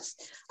frogs.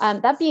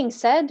 That being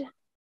said,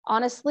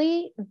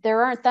 honestly,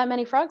 there aren't that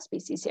many frog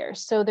species here.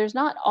 So there's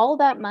not all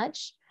that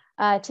much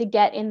to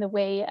get in the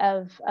way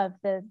of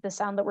the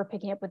sound that we're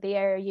picking up with the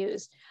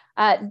ARUs.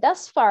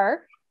 Thus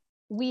far,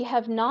 we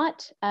have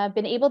not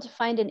been able to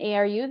find an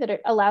ARU that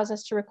allows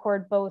us to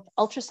record both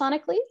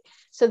ultrasonically,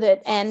 so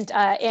that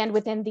and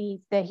within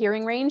the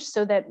hearing range,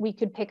 so that we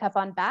could pick up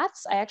on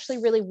bats. I actually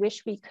really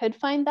wish we could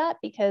find that,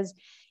 because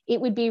it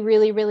would be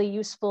really, really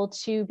useful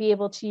to be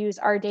able to use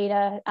our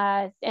data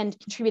and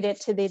contribute it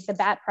to the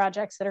bat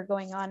projects that are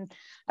going on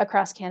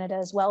across Canada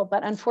as well.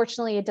 But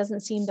unfortunately, it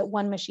doesn't seem that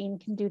one machine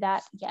can do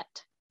that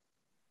yet.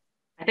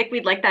 I think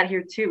we'd like that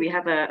here too. We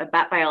have a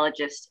bat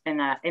biologist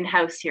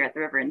in-house here at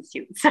the River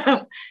Institute. So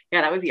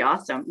yeah, that would be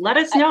awesome. Let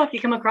us know if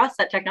you come across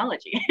that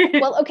technology.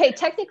 Well, okay,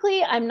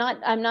 technically I'm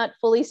not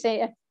fully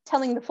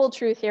telling the full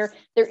truth here.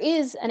 There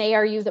is an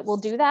ARU that will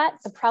do that.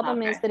 The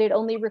problem is that it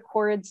only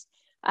records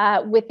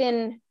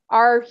within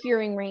our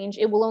hearing range.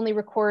 It will only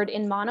record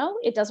in mono.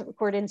 It doesn't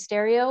record in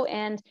stereo.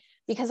 And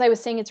because I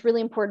was saying it's really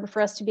important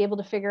for us to be able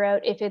to figure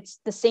out if it's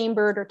the same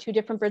bird or two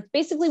different birds,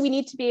 basically we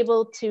need to be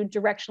able to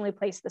directionally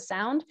place the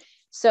sound.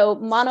 So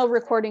mono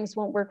recordings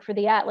won't work for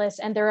the Atlas,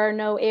 and there are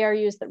no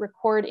ARUs that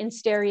record in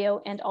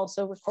stereo and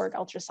also record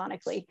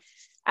ultrasonically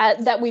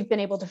that we've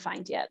been able to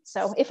find yet.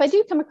 So if I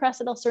do come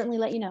across it, I'll certainly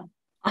let you know.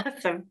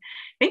 Awesome.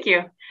 Thank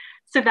you.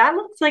 So that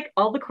looks like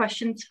all the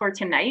questions for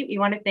tonight. We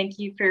want to thank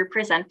you for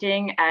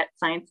presenting at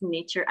Science and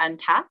Nature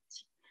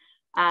Untapped.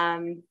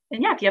 And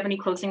yeah, if you have any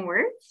closing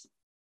words.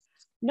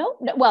 No,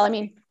 well, I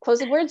mean,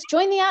 closing words,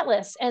 join the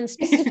Atlas, and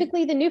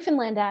specifically the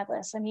Newfoundland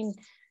Atlas. I mean,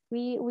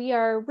 we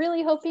are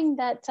really hoping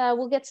that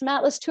we'll get some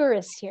Atlas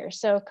tourists here.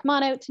 So come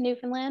on out to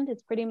Newfoundland.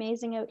 It's pretty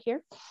amazing out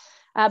here.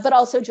 But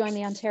also join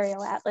the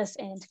Ontario Atlas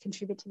and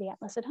contribute to the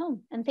Atlas at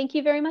home. And thank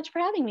you very much for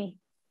having me.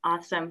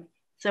 Awesome.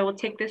 So we'll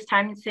take this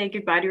time and say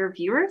goodbye to our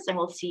viewers, and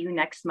we'll see you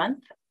next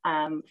month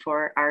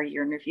for our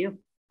year in review.